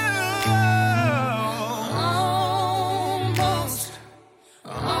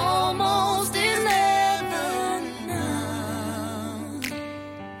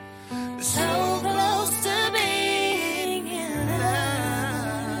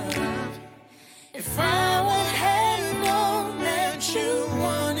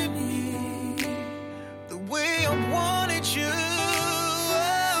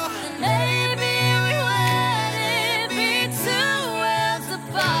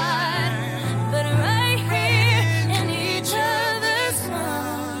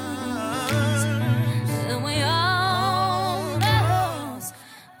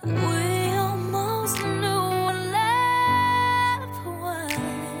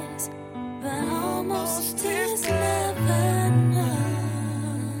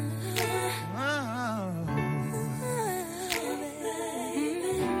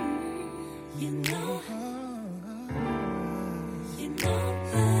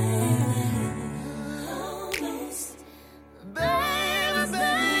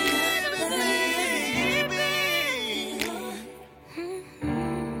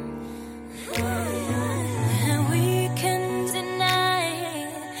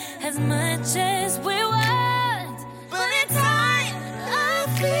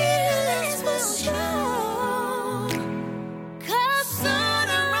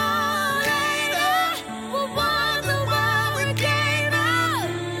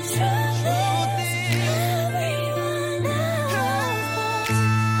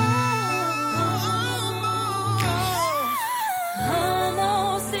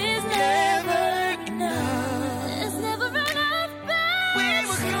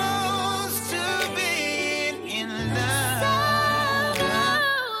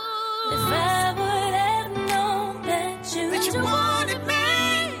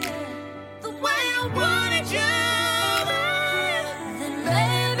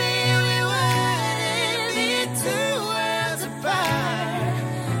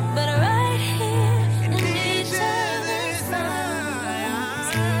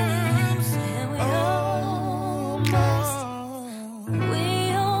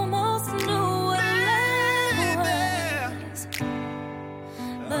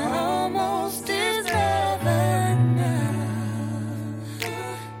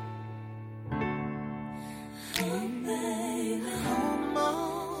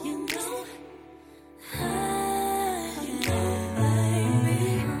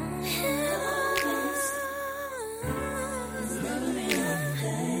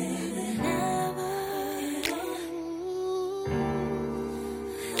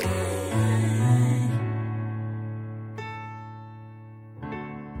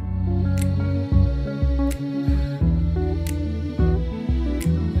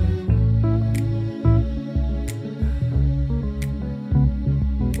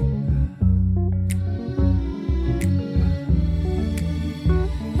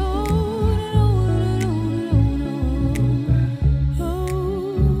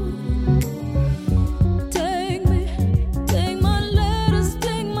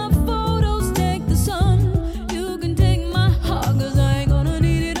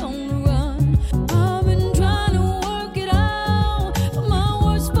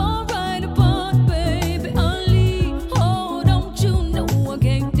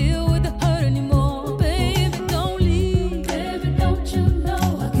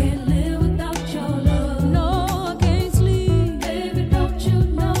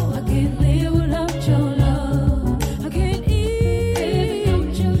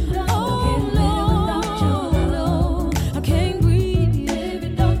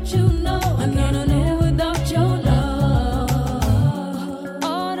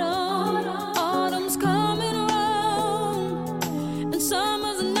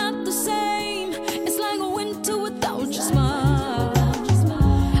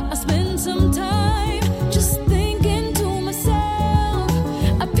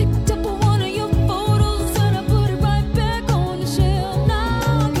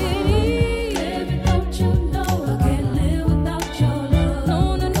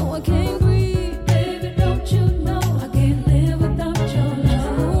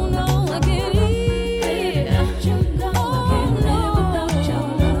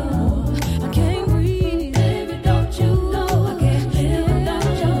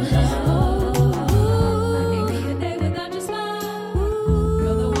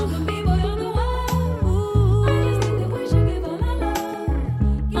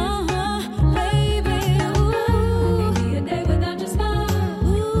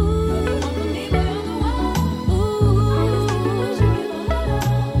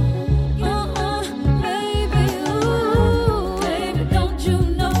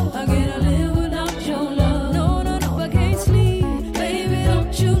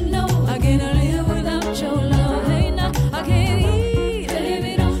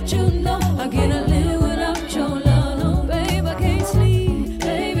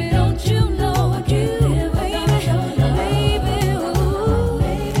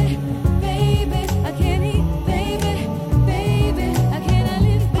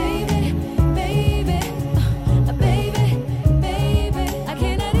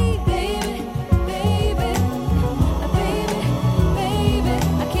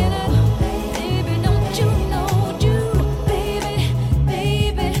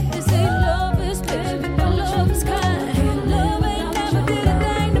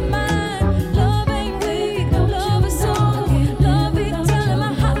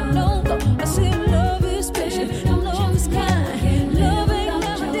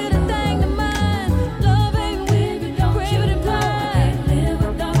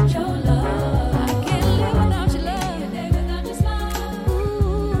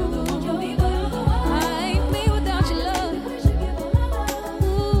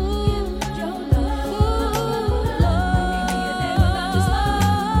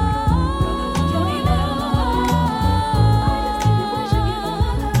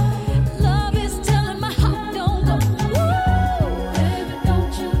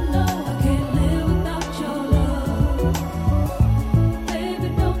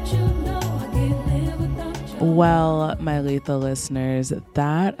Well, my lethal listeners,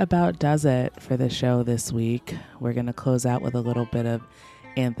 that about does it for the show this week. We're going to close out with a little bit of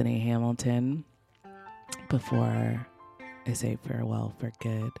Anthony Hamilton before I say farewell for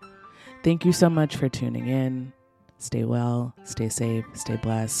good. Thank you so much for tuning in. Stay well, stay safe, stay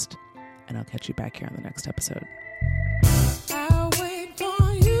blessed, and I'll catch you back here on the next episode. I'll wait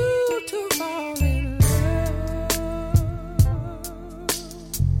for you to fall in love.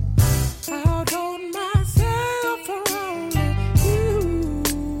 I'll hold myself for only you.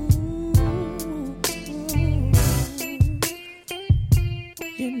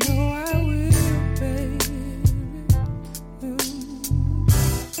 You know I will, baby.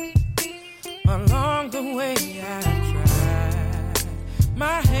 Along the way I tried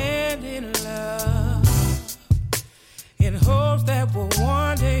my hand in love, in hopes that we'll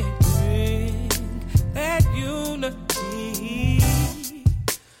one day bring that unity,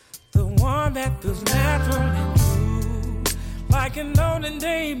 the one that feels natural and true, like an olden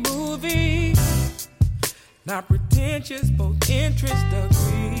day movie. Not pretentious, both interests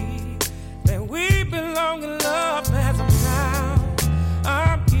agree that we belong in love as of now.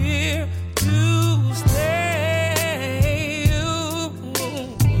 I'm here to stay.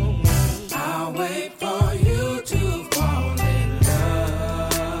 I'll wait for you to fall in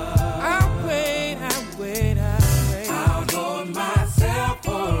love. I'll wait. I'll hold myself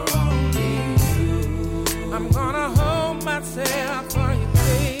for only you. I'm gonna hold myself for you,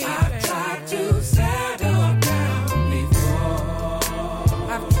 baby. I've tried to settle down before.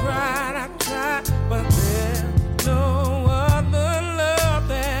 I've tried, but there's no other love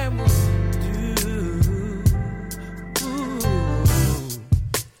that will do.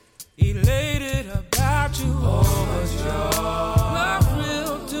 Elated about you, oh, your love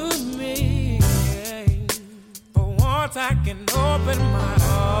will do me. For once I can open my